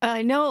 man?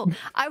 I know.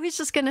 I was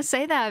just going to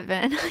say that,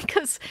 Ben,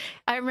 because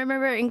I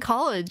remember in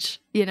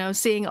college,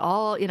 seeing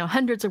all,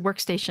 hundreds of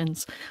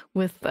workstations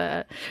with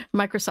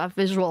Microsoft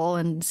Visual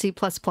and C++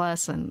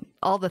 and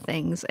all the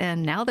things.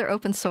 And now they're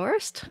open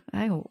sourced.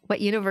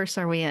 What universe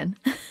are we in?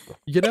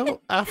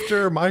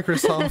 After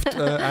Microsoft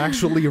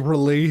actually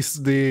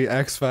released the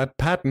XFAT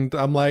patent,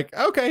 I'm like,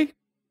 okay,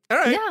 all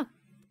right. Yeah.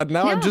 And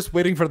now I'm just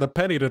waiting for the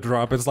penny to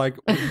drop. It's like,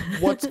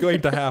 what's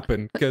going to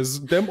happen? Because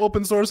them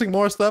open sourcing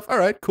more stuff. All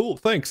right, cool,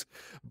 thanks.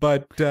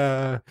 But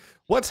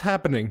what's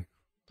happening?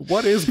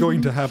 What is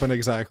going to happen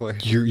exactly?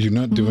 You're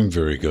not doing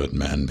very good,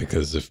 man.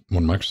 Because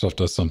when Microsoft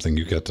does something,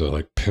 you get to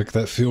like pick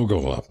that field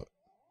goal up,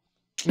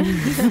 take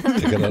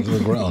it out of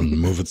the ground,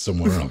 and move it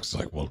somewhere else.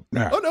 Like, well,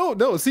 nah. Oh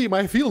no! See,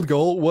 my field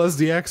goal was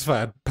the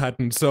XFAT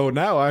patent. So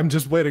now I'm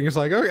just waiting. It's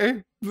like,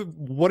 okay,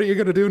 what are you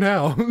gonna do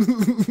now?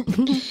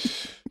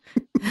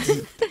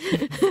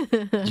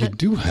 You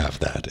do have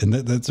that, and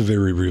that's a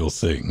very real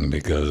thing,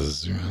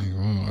 because you're like,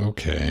 well,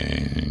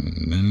 okay,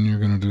 and then you're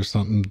going to do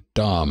something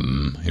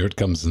dumb. Here it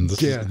comes, and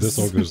this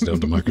all goes down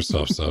to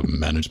Microsoft's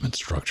management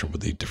structure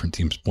with the different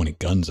teams pointing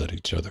guns at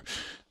each other.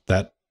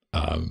 That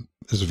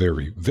is a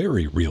very,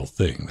 very real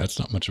thing. That's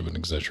not much of an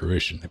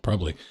exaggeration. They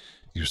probably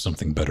use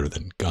something better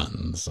than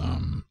guns,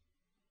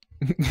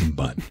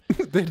 but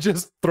they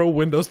just throw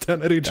Windows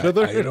 10 at each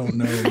other. I don't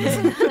know,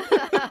 man.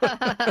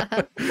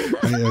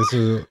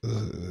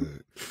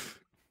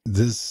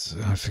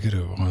 I forget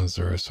who it was,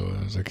 or so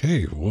I was like,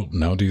 hey, well,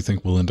 now do you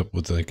think we'll end up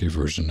with like a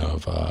version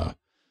of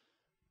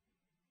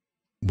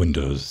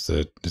Windows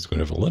that is going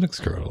to have a Linux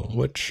kernel,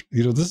 which,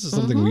 this is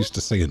something we used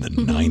to say in the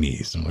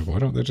 90s. I'm like, why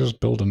don't they just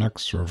build an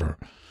X server?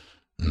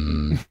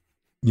 You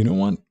know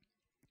what?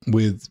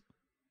 With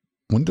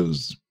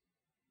Windows,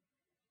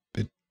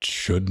 it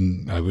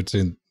shouldn't, I would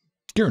say,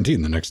 guaranteed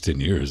in the next 10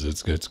 years,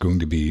 it's going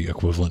to be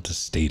equivalent to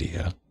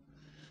Stadia.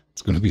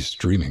 It's going to be a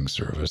streaming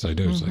service. I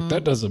do. It's like,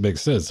 that doesn't make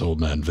sense,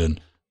 old man Vin.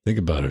 Think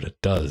about it. It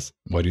does.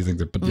 Why do you think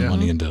they're putting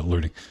money into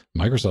learning?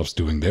 Microsoft's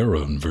doing their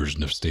own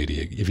version of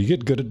Stadia. If you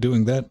get good at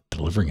doing that,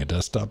 delivering a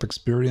desktop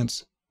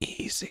experience,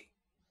 easy.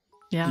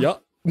 Yeah.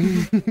 Yep.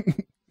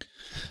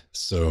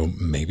 So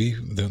maybe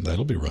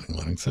that'll be running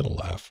Linux. It'll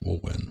laugh. We'll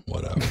win.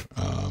 Whatever.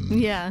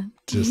 Yeah.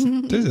 Just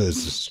this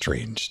is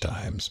strange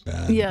times,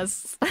 man.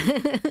 Yes.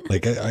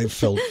 Like I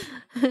felt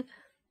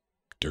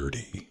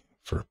dirty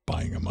for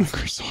buying a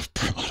Microsoft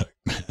product,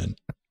 man.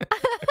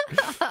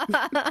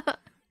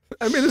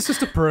 I mean, it's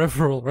just a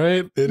peripheral,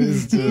 right? It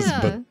is just,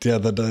 but yeah,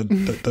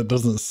 that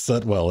doesn't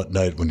set well at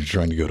night when you're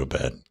trying to go to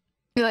bed.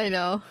 I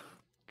know.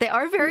 They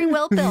are very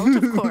well built,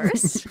 of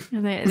course.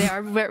 And they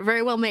are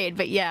very well made,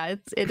 but yeah,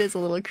 it is a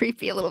little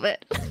creepy a little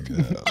bit.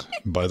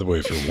 By the way,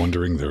 if you're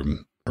wondering, their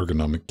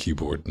ergonomic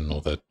keyboard and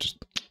all that,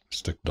 just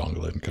stick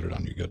dongle in and cut it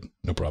on. You're good.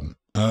 No problem.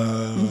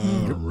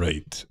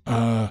 Right.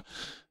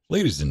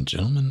 Ladies and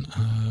gentlemen,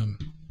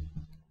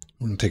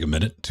 we're going to take a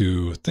minute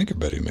to think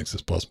about who makes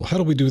this possible. How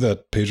do we do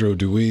that, Pedro?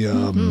 Do we,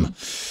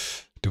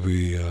 let's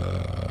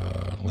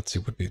see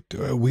what we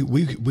do.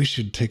 We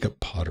should take up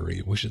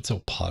pottery. We should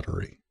sell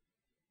pottery.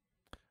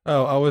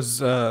 Oh, I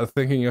was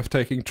thinking of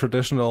taking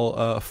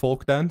traditional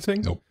folk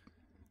dancing. Nope.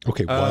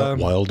 Okay,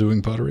 while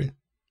doing pottery?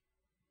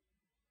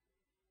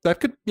 That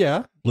could,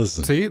 yeah.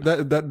 Listen. See,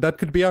 that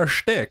could be our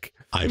shtick.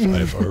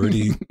 I've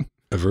already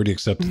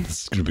accepted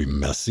this is going to be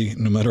messy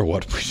no matter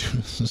what we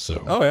do.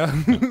 So. Oh yeah.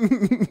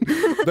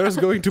 There's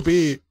going to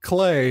be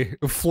clay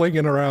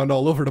flinging around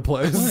all over the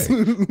place.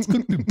 It's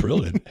going to be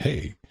brilliant.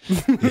 Hey.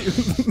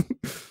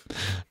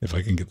 If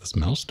I can get this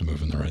mouse to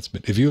move in the right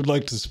spot. If you would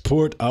like to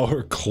support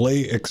our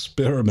clay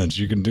experiments,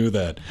 you can do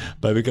that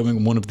by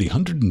becoming one of the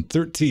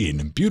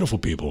 113 beautiful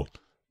people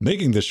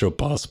making this show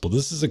possible.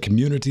 This is a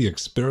community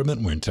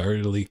experiment. We're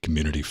entirely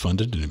community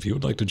funded. And if you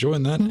would like to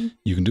join that,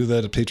 you can do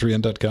that at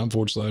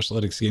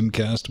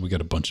patreon.com/LinuxGamecast. We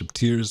got a bunch of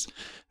tiers.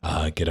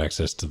 Get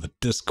access to the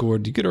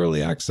Discord. You get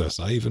early access.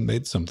 I even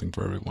made something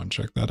for everyone.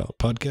 Check that out.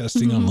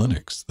 Podcasting on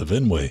Linux, the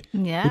Vin way,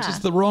 which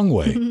is the wrong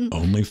way,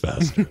 only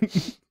faster.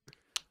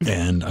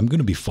 And I'm going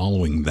to be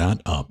following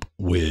that up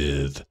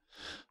with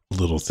a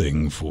little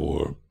thing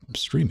for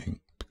streaming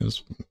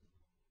because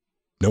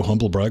no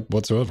humble brag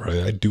whatsoever.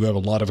 I do have a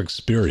lot of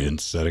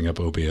experience setting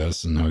up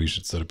OBS and how you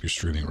should set up your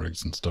streaming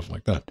rigs and stuff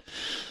like that.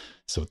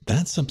 So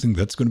that's something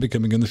that's going to be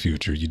coming in the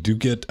future. You do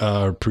get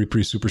our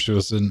pre-super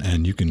shows in,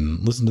 and you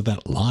can listen to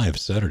that live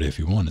Saturday if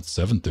you want. It's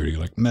 7:30. You're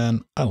like,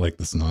 man, I like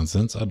this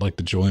nonsense. I'd like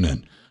to join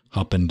in.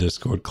 Hop in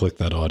Discord, click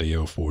that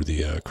audio for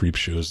the creep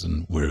shows,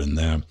 and we're in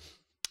there.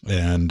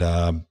 And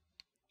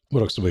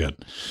what else do we got?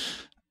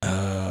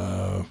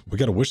 We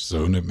got a wish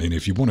zone. I mean,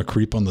 if you want to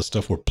creep on the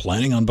stuff we're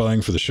planning on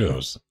buying for the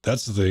shows,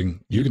 that's the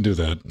thing. You can do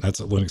that. That's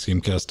at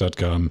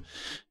linuxgamecast.com.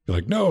 You're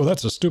like, no,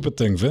 that's a stupid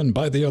thing, Vin.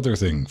 Buy the other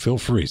thing. Feel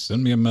free.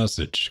 Send me a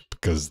message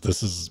because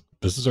this is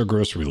our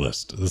grocery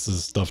list. This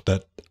is stuff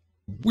that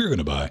we're going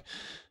to buy.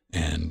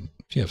 And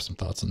if you have some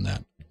thoughts on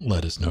that,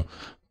 let us know.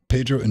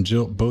 Pedro and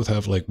Jill both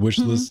have like wish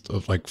lists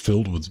of like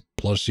filled with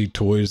plushy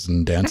toys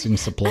and dancing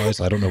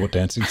supplies. I don't know what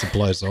dancing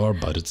supplies are,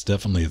 but it's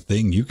definitely a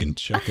thing. You can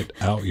check it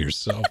out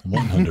yourself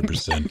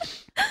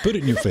 100%. Put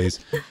it in your face.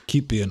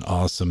 Keep being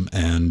awesome.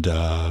 And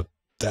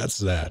that's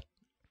that.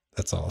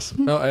 That's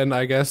awesome. Oh, and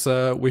I guess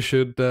we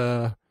should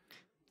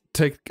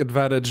take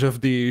advantage of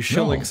the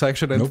shilling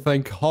section and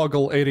thank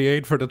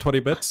Hoggle88 for the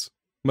 20 bits.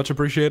 Much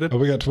appreciated. Oh,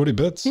 we got 20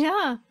 bits?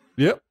 Yeah.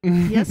 Yep.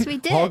 Yes, we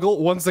did. Hoggle,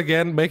 once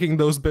again, making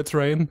those bits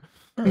rain.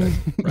 All right,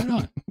 right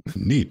on.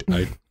 Neat.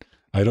 I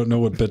don't know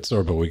what bits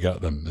are, but we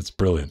got them. It's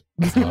brilliant.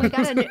 We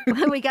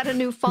got a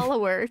new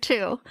follower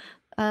too.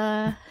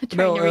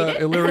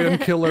 Illyrian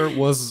Killer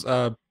was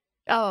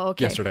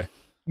yesterday.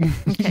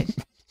 Okay.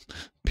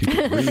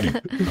 People reading.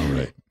 All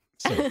right.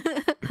 So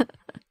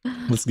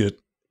let's get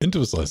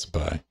into a slice of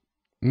pie.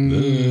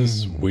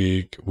 This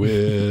week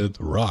with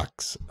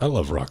rocks. I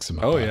love rocks in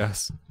my pie. Oh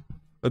yes.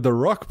 The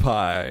rock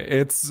pie.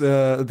 It's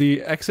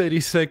the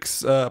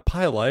X86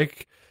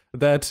 Pi-like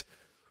that,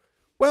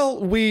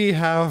 well, we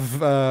have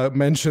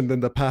mentioned in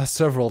the past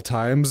several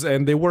times,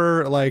 and they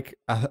were like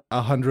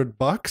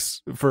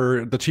 $100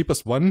 for the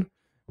cheapest one.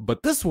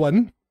 But this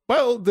one,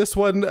 well, this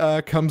one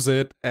comes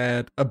in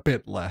at a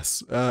bit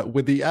less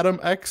with the Atom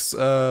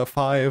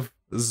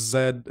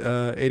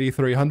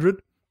X5Z8300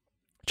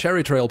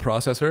 Cherry Trail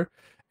processor.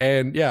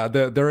 And yeah,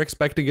 they're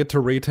expecting it to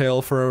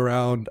retail for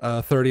around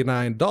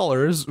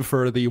 $39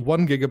 for the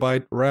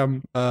 1GB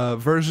RAM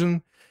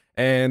version.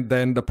 And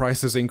then the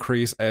prices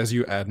increase as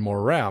you add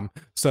more RAM.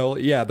 So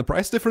yeah, the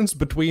price difference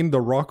between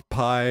the Rock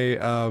Pi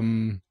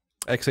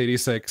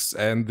x86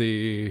 and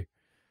the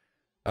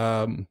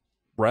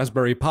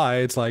Raspberry Pi,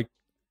 it's like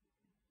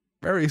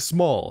very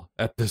small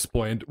at this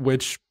point,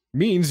 which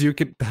means you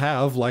could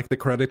have like the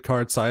credit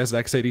card sized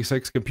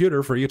x86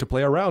 computer for you to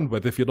play around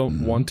with if you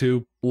don't want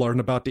to learn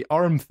about the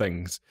ARM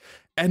things.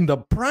 And the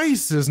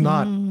price is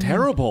not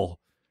terrible.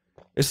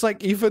 It's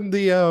like even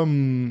the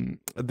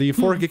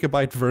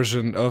 4GB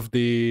version of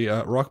the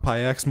Rock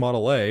Pi X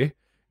Model A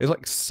is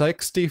like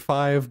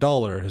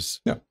 $65.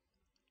 Yeah.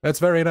 That's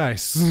very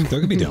nice. I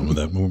could be down with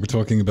that when we're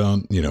talking about,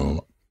 you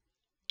know,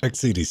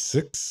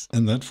 x86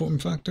 and that form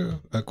factor,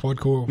 a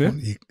quad-core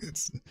one.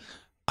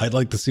 I'd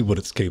like to see what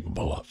it's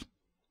capable of.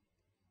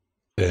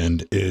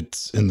 And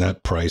it's in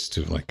that price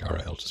too. Like, all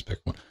right, I'll just pick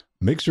one.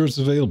 Make sure it's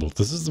available.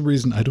 This is the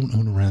reason I don't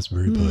own a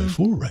Raspberry Pi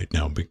 4 right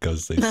now,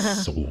 because they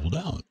sold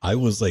out. I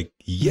was like,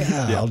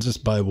 yeah, I'll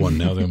just buy one.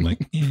 Now I'm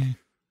like,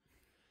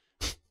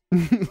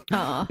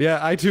 yeah,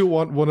 I too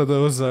want one of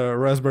those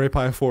Raspberry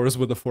Pi 4s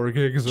with the 4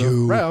 gigs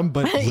of RAM,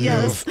 but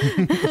yes.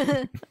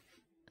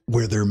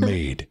 Where they're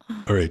made.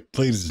 All right,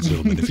 ladies and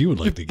gentlemen, if you would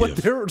like to give, but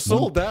they're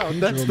sold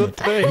down. That's the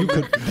thing.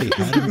 They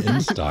had them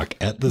in stock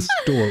at the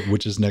store,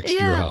 which is next to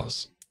your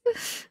house.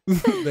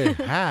 They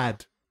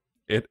had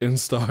it in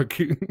stock.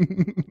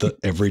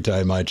 Every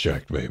time I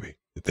checked, baby,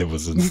 it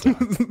was in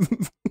stock.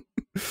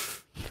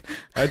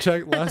 I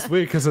checked last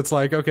week because it's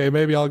like, okay,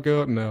 maybe I'll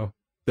go. No,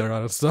 they're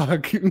out of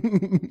stock.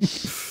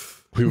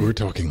 We were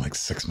talking like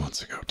 6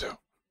 months ago, too.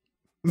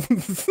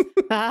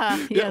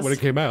 Yeah, when it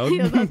came out.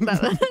 Yeah,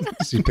 that.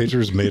 See,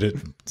 Pager's made it.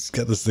 He's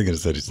got this thing in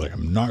his head. He's like,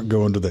 I'm not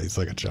going to that. He's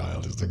like a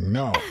child. He's like,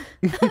 no.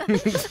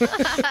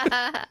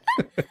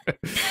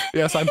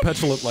 Yes, I'm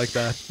petulant like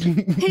that. He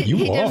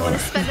didn't want to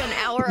spend an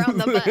hour on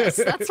the bus.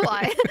 That's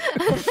why.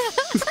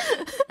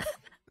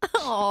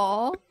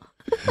 Aww.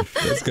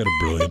 That's kind of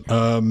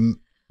brilliant.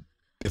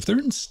 If they're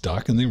in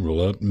stock and they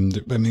roll out,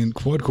 I mean,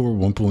 quad-core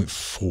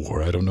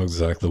 1.4, I don't know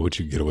exactly what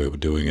you get away with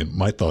doing it.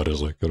 My thought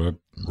is like, could I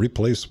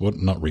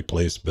not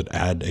replace, but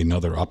add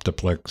another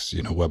Optiplex,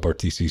 you know,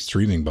 WebRTC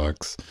streaming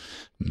box?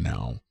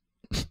 No.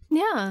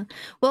 Yeah.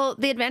 Well,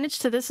 the advantage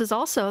to this is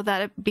also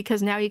that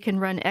because now you can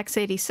run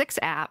x86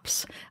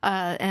 apps,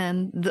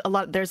 and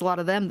there's a lot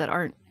of them that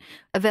aren't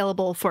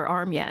available for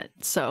ARM yet.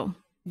 So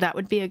that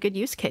would be a good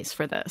use case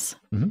for this.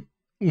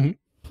 It'd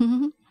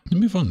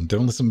be fun.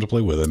 Definitely something to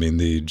play with. I mean,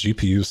 the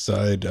GPU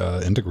side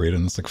integrated,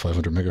 and it's like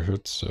 500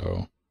 megahertz.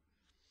 So,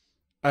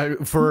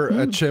 for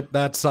a chip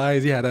that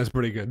size, yeah, that's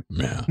pretty good.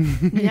 Yeah,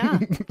 yeah,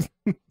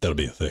 that'll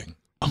be a thing.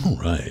 All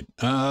right,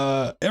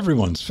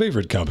 everyone's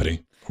favorite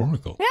company,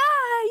 Oracle. Yeah,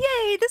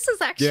 yay! This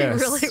is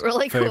actually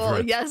really cool.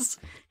 Yes.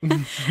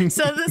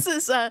 So this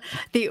is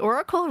the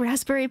Oracle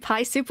Raspberry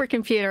Pi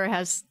supercomputer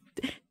has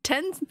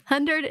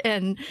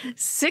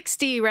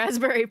 1,060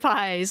 Raspberry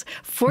Pis,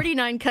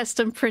 49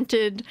 custom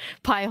printed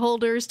Pi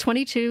holders,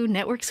 22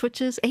 network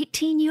switches,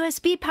 18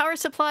 USB power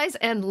supplies,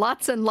 and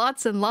lots and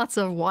lots and lots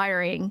of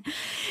wiring.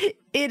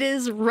 It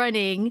is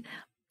running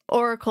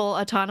Oracle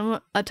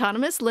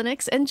Autonomous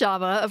Linux and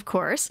Java, of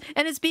course,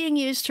 and it's being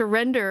used to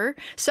render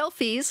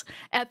selfies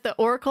at the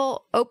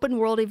Oracle Open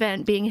World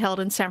event being held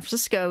in San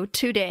Francisco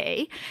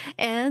today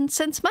and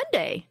since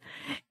Monday.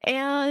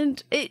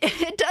 And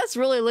it does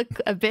really look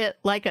a bit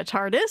like a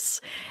TARDIS.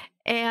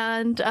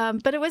 And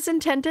but it was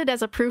intended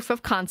as a proof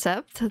of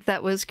concept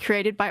that was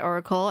created by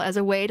Oracle as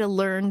a way to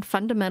learn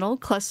fundamental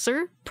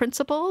cluster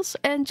principles,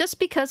 and just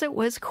because it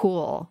was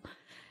cool.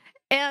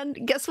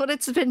 And guess what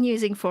it's been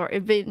using for?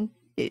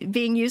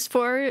 Being used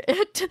for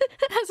it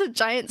as a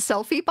giant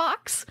selfie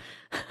box.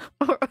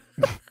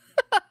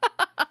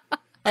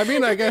 I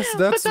mean, I guess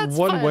that's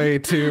one way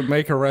to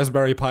make a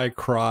Raspberry Pi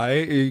cry.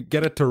 You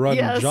get it to run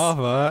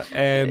Java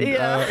and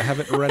have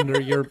it render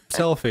your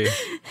selfie.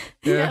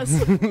 Yeah.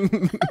 Yes.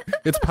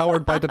 It's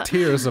powered by the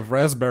tears of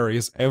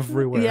raspberries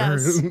everywhere.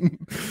 Yes.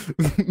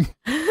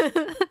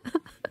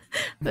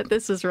 But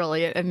this is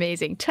really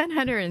amazing.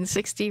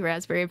 1,060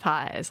 Raspberry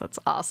Pis. That's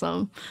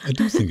awesome. I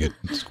do think it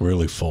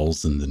squarely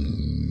falls in the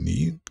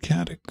neat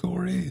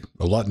category.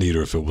 A lot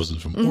neater if it wasn't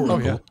from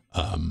Oracle.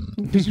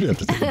 Because you have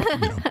to think,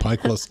 you know, Pi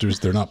clusters,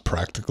 they're not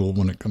practical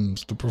when it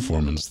comes to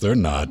performance. They're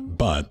not,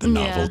 but the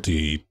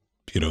novelty,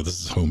 you know, this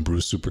is homebrew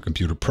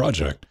supercomputer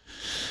project.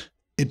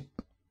 It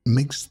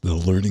makes the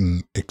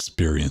learning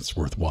experience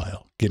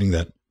worthwhile. Getting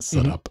that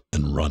set up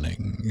and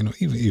running, you know,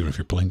 even if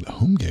you're playing the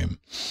home game.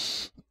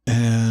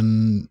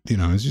 And, you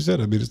know, as you said,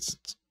 I mean, it's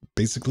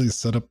basically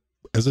set up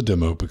as a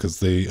demo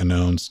because they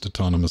announced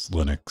Autonomous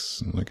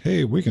Linux. Like,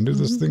 hey, we can do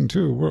this thing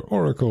too. We're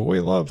Oracle. We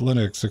love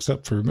Linux,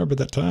 except for remember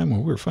that time when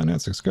we were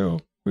financing SCO?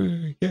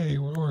 Yay,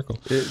 we're Oracle.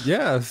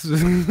 Yes.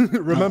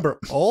 Remember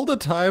all the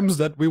times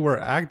that we were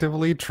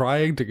actively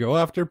trying to go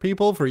after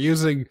people for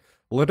using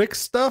Linux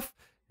stuff?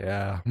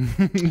 Yeah.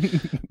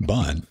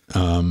 But,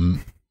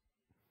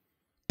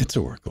 it's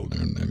Oracle,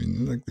 dude. I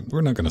mean, like, we're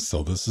not going to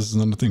sell this. This is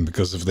not a thing,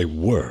 because if they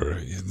were,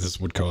 this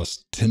would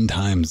cost 10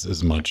 times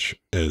as much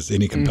as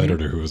any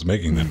competitor who was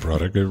making that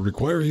product. It would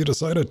require you to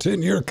sign a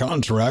 10-year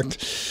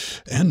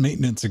contract and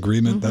maintenance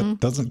agreement that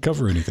doesn't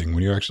cover anything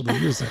when you actually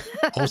use it.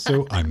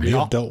 Also, I may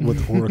have dealt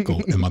with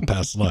Oracle in my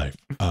past life.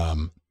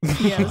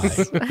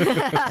 Yes.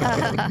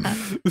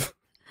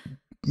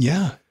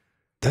 Yeah,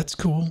 that's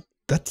cool.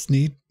 that's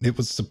neat. It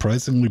was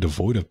surprisingly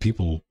devoid of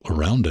people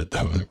around it,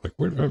 though. Like,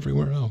 we're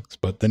everywhere else.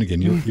 But then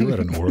again, you're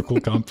at an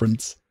Oracle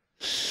conference.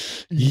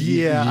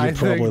 I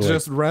think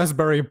just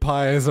Raspberry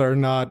Pis are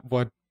not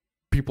what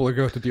people who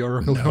go to the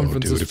Oracle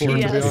conferences for, to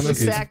be honest.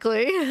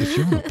 Exactly. If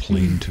you're on a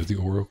plane to the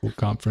Oracle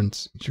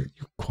conference, you're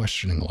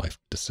questioning life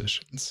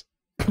decisions.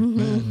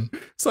 Man.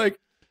 It's like,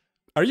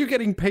 are you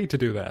getting paid to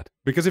do that?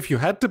 Because if you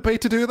had to pay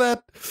to do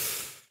that...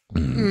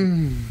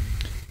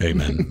 Hey,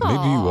 man,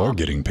 maybe you are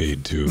getting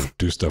paid to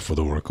do stuff with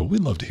Oracle.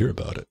 We'd love to hear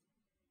about it.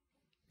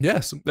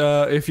 Yes.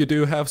 If you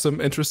do have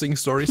some interesting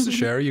stories to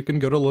share, you can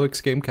go to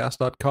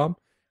linuxgamecast.com.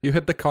 You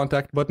hit the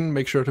contact button,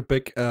 make sure to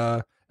pick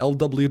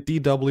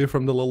LWDW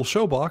from the little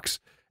show box,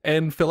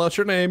 and fill out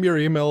your name, your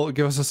email,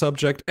 give us a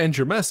subject, and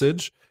your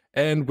message,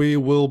 and we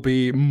will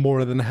be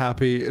more than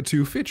happy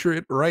to feature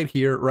it right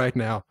here, right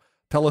now.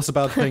 Tell us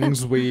about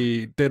things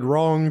we did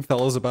wrong.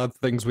 Tell us about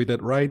things we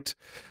did right.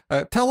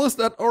 Tell us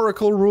that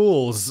Oracle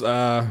rules.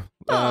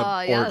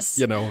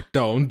 Yes. Or,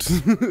 don't.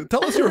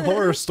 Tell us your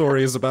horror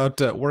stories about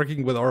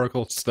working with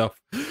Oracle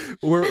stuff.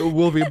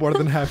 We'll be more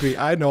than happy.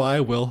 I know I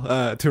will,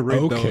 to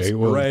read those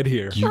right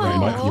here. You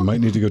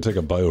might need to go take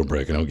a bio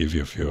break, and I'll give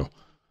you a few.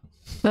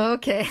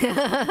 Okay.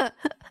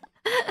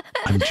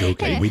 I'm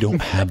joking. We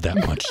don't have that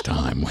much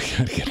time. We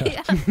gotta get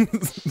out.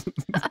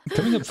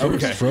 Coming up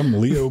first from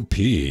Leo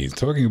P.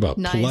 Talking about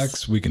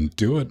Plex. We can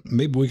do it.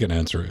 Maybe we can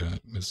answer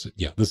it.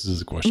 This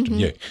is a question.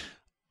 Yay.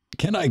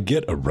 Can I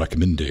get a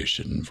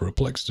recommendation for a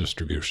Plex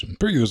distribution?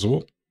 Per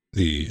usual,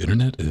 the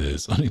internet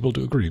is unable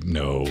to agree.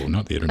 No,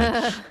 not the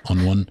internet.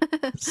 On one,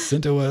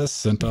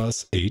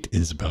 CentOS 8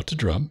 is about to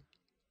drop.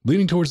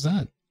 Leaning towards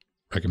that.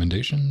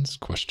 Recommendations?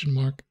 Question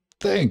mark.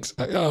 Thanks.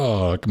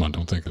 Come on,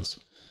 don't thank us.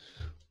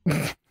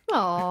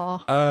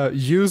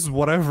 Use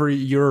whatever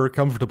you're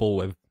comfortable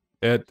with.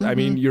 I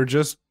mean, you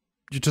just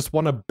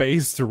want a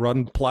base to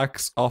run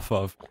Plex off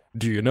of.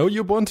 Do you know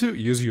Ubuntu?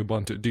 Use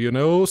Ubuntu. Do you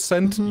know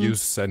Cent?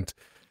 Use Cent.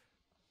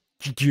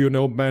 Do you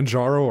know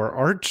Manjaro or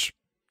Arch?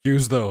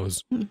 Use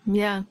those.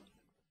 Yeah.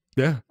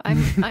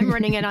 I'm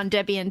running it on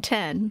Debian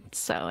 10,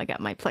 so I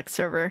got my Plex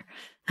server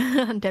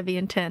on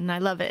Debian 10. I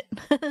love it.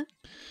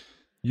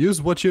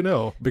 Use what you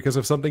know, because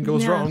if something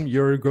goes wrong,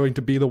 you're going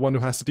to be the one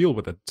who has to deal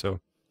with it. So,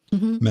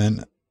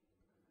 man,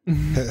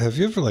 have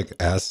you ever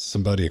asked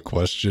somebody a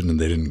question and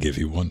they didn't give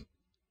you one?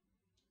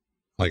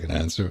 Like an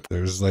answer?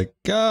 There's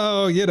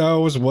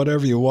it's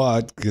whatever you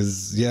want,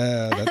 because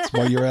that's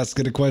why you're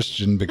asking a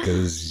question,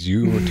 because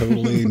you were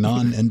totally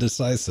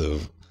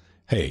non-indecisive.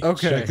 Hey,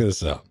 check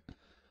this out.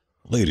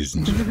 Ladies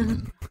and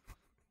gentlemen,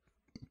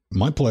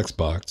 my Plex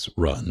box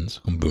runs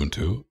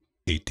Ubuntu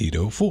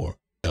 18.04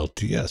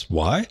 LTS.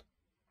 Why?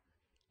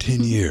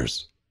 10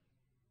 years.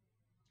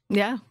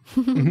 Yeah.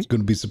 It's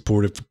going to be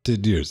supported for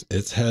 10 years.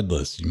 It's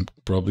headless. You can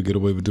probably get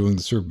away with doing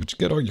the server, but you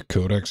get all your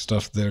codec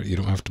stuff there. You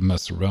don't have to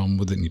mess around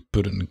with it, and you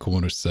put it in the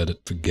corner, set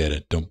it, forget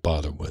it. Don't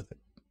bother with it.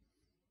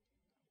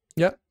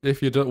 Yeah,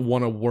 if you don't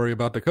want to worry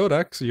about the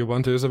codecs,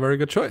 Ubuntu is a very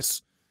good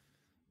choice.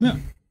 Yeah.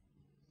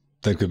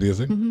 That could be a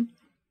thing.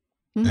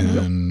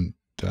 And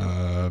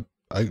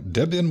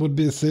Debian would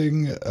be a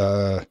thing.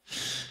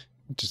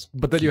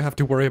 But then you have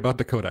to worry about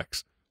the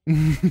codecs.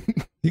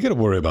 You got to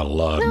worry about a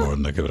lot more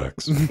than the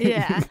codecs.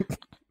 Yeah.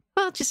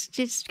 Well,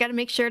 just got to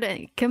make sure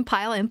to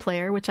compile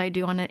MPlayer, which I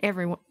do on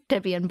every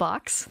Debian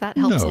box. That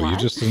helps a lot. No, you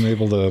just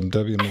enable the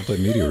Debian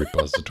multimedia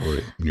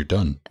repository and you're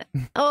done.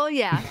 Oh,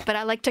 yeah. But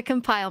I like to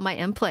compile my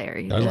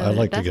MPlayer. I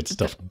like to get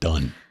stuff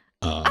done.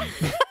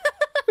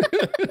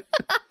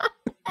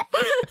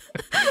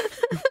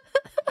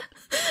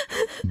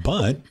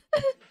 But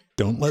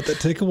don't let that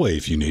take away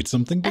if you need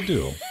something to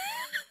do.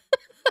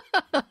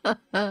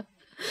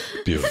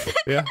 Beautiful.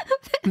 Yeah.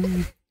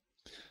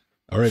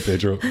 All right,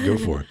 Pedro, go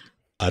for it.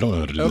 I don't know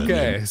how to do that.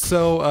 Okay,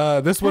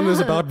 so this one is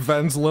about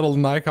Ven's little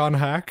Nikon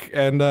hack.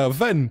 And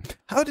Ven,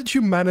 how did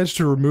you manage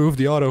to remove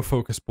the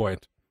autofocus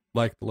point?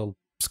 Like the little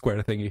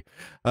square thingy.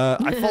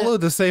 I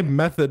followed the same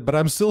method, but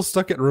I'm still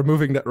stuck at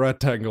removing that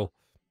rectangle.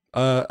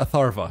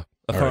 Atharva.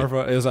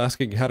 Atharva is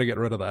asking how to get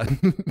rid of that.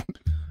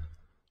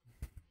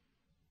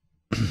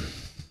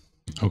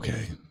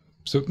 Okay.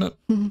 So not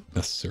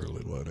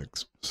necessarily Linux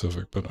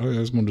specific, but I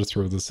just wanted to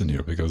throw this in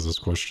here because this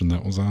question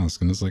that was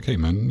asked, and it's like, hey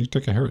man, you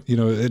take a hair.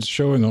 It's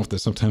showing off that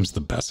sometimes the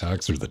best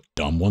hacks are the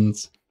dumb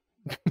ones.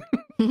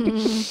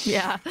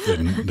 Yeah.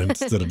 And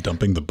instead of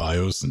dumping the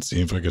BIOS and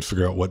seeing if I could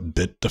figure out what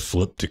bit to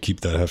flip to keep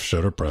that half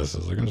shutter press, I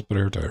was like, I just put a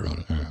hair tire on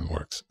it. It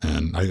works.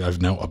 And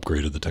I've now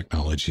upgraded the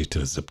technology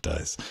to zip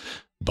ties.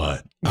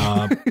 But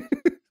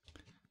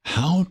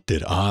how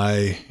did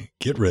I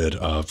get rid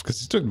of, because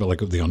he's talking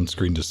about the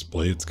on-screen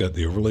display, it's got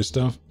the overlay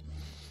stuff.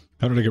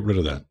 How did I get rid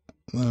of that?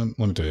 Let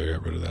me tell you, I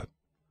got rid of that.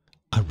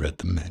 I read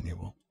the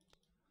manual.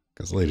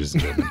 Because ladies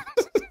and gentlemen,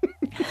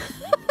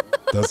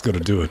 that's going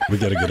to do it. We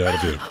got to get out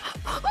of here.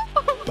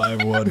 Bye,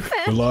 everyone.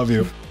 We love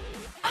you.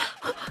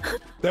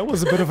 That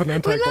was a bit of an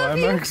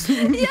anticlimax.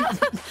 Yeah.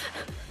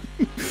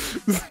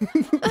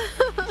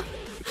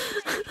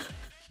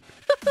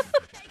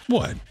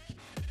 What?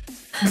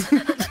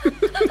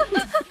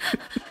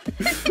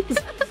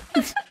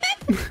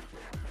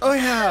 Oh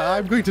yeah,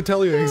 I'm going to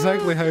tell you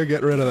exactly how you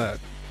get rid of that.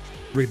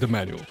 Read the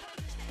manual.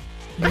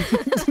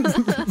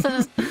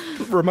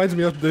 Reminds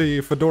me of the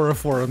Fedora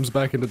forums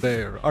back in the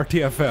day, or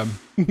RTFM.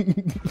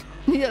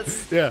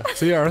 Yes. Yeah,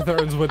 see,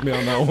 Arthur's with me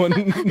on that one.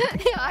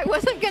 Yeah, I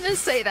wasn't gonna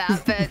say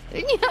that, but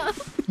yeah.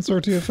 It's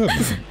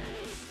RTFM.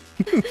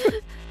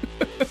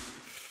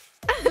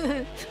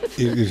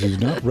 If you've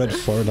not read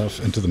far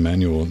enough into the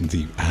manual,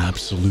 the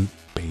absolute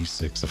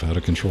basics of how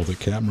to control the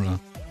camera,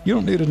 you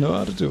don't need to know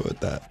how to do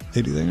it.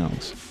 Anything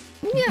else.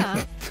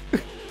 Yeah.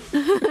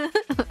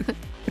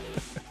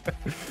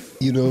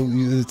 You know,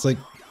 it's like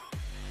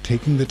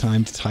taking the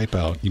time to type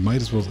out. You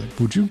might as well like,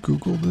 would you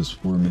Google this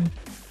for me?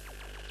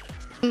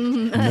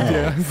 No.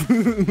 Yeah.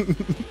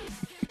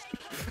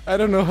 I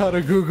don't know how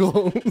to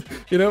Google.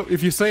 You know,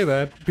 if you say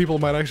that, people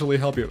might actually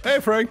help you. Hey,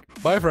 Frank.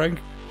 Bye, Frank.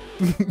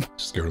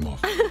 Scare him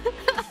off.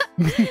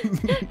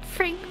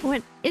 Frank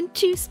went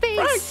into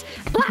space.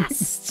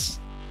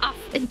 Blast off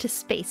into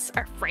space.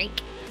 Our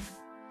Frank.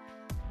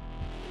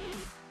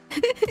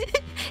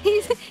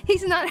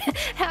 He's not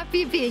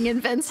happy being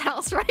in Ben's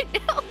house right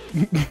now.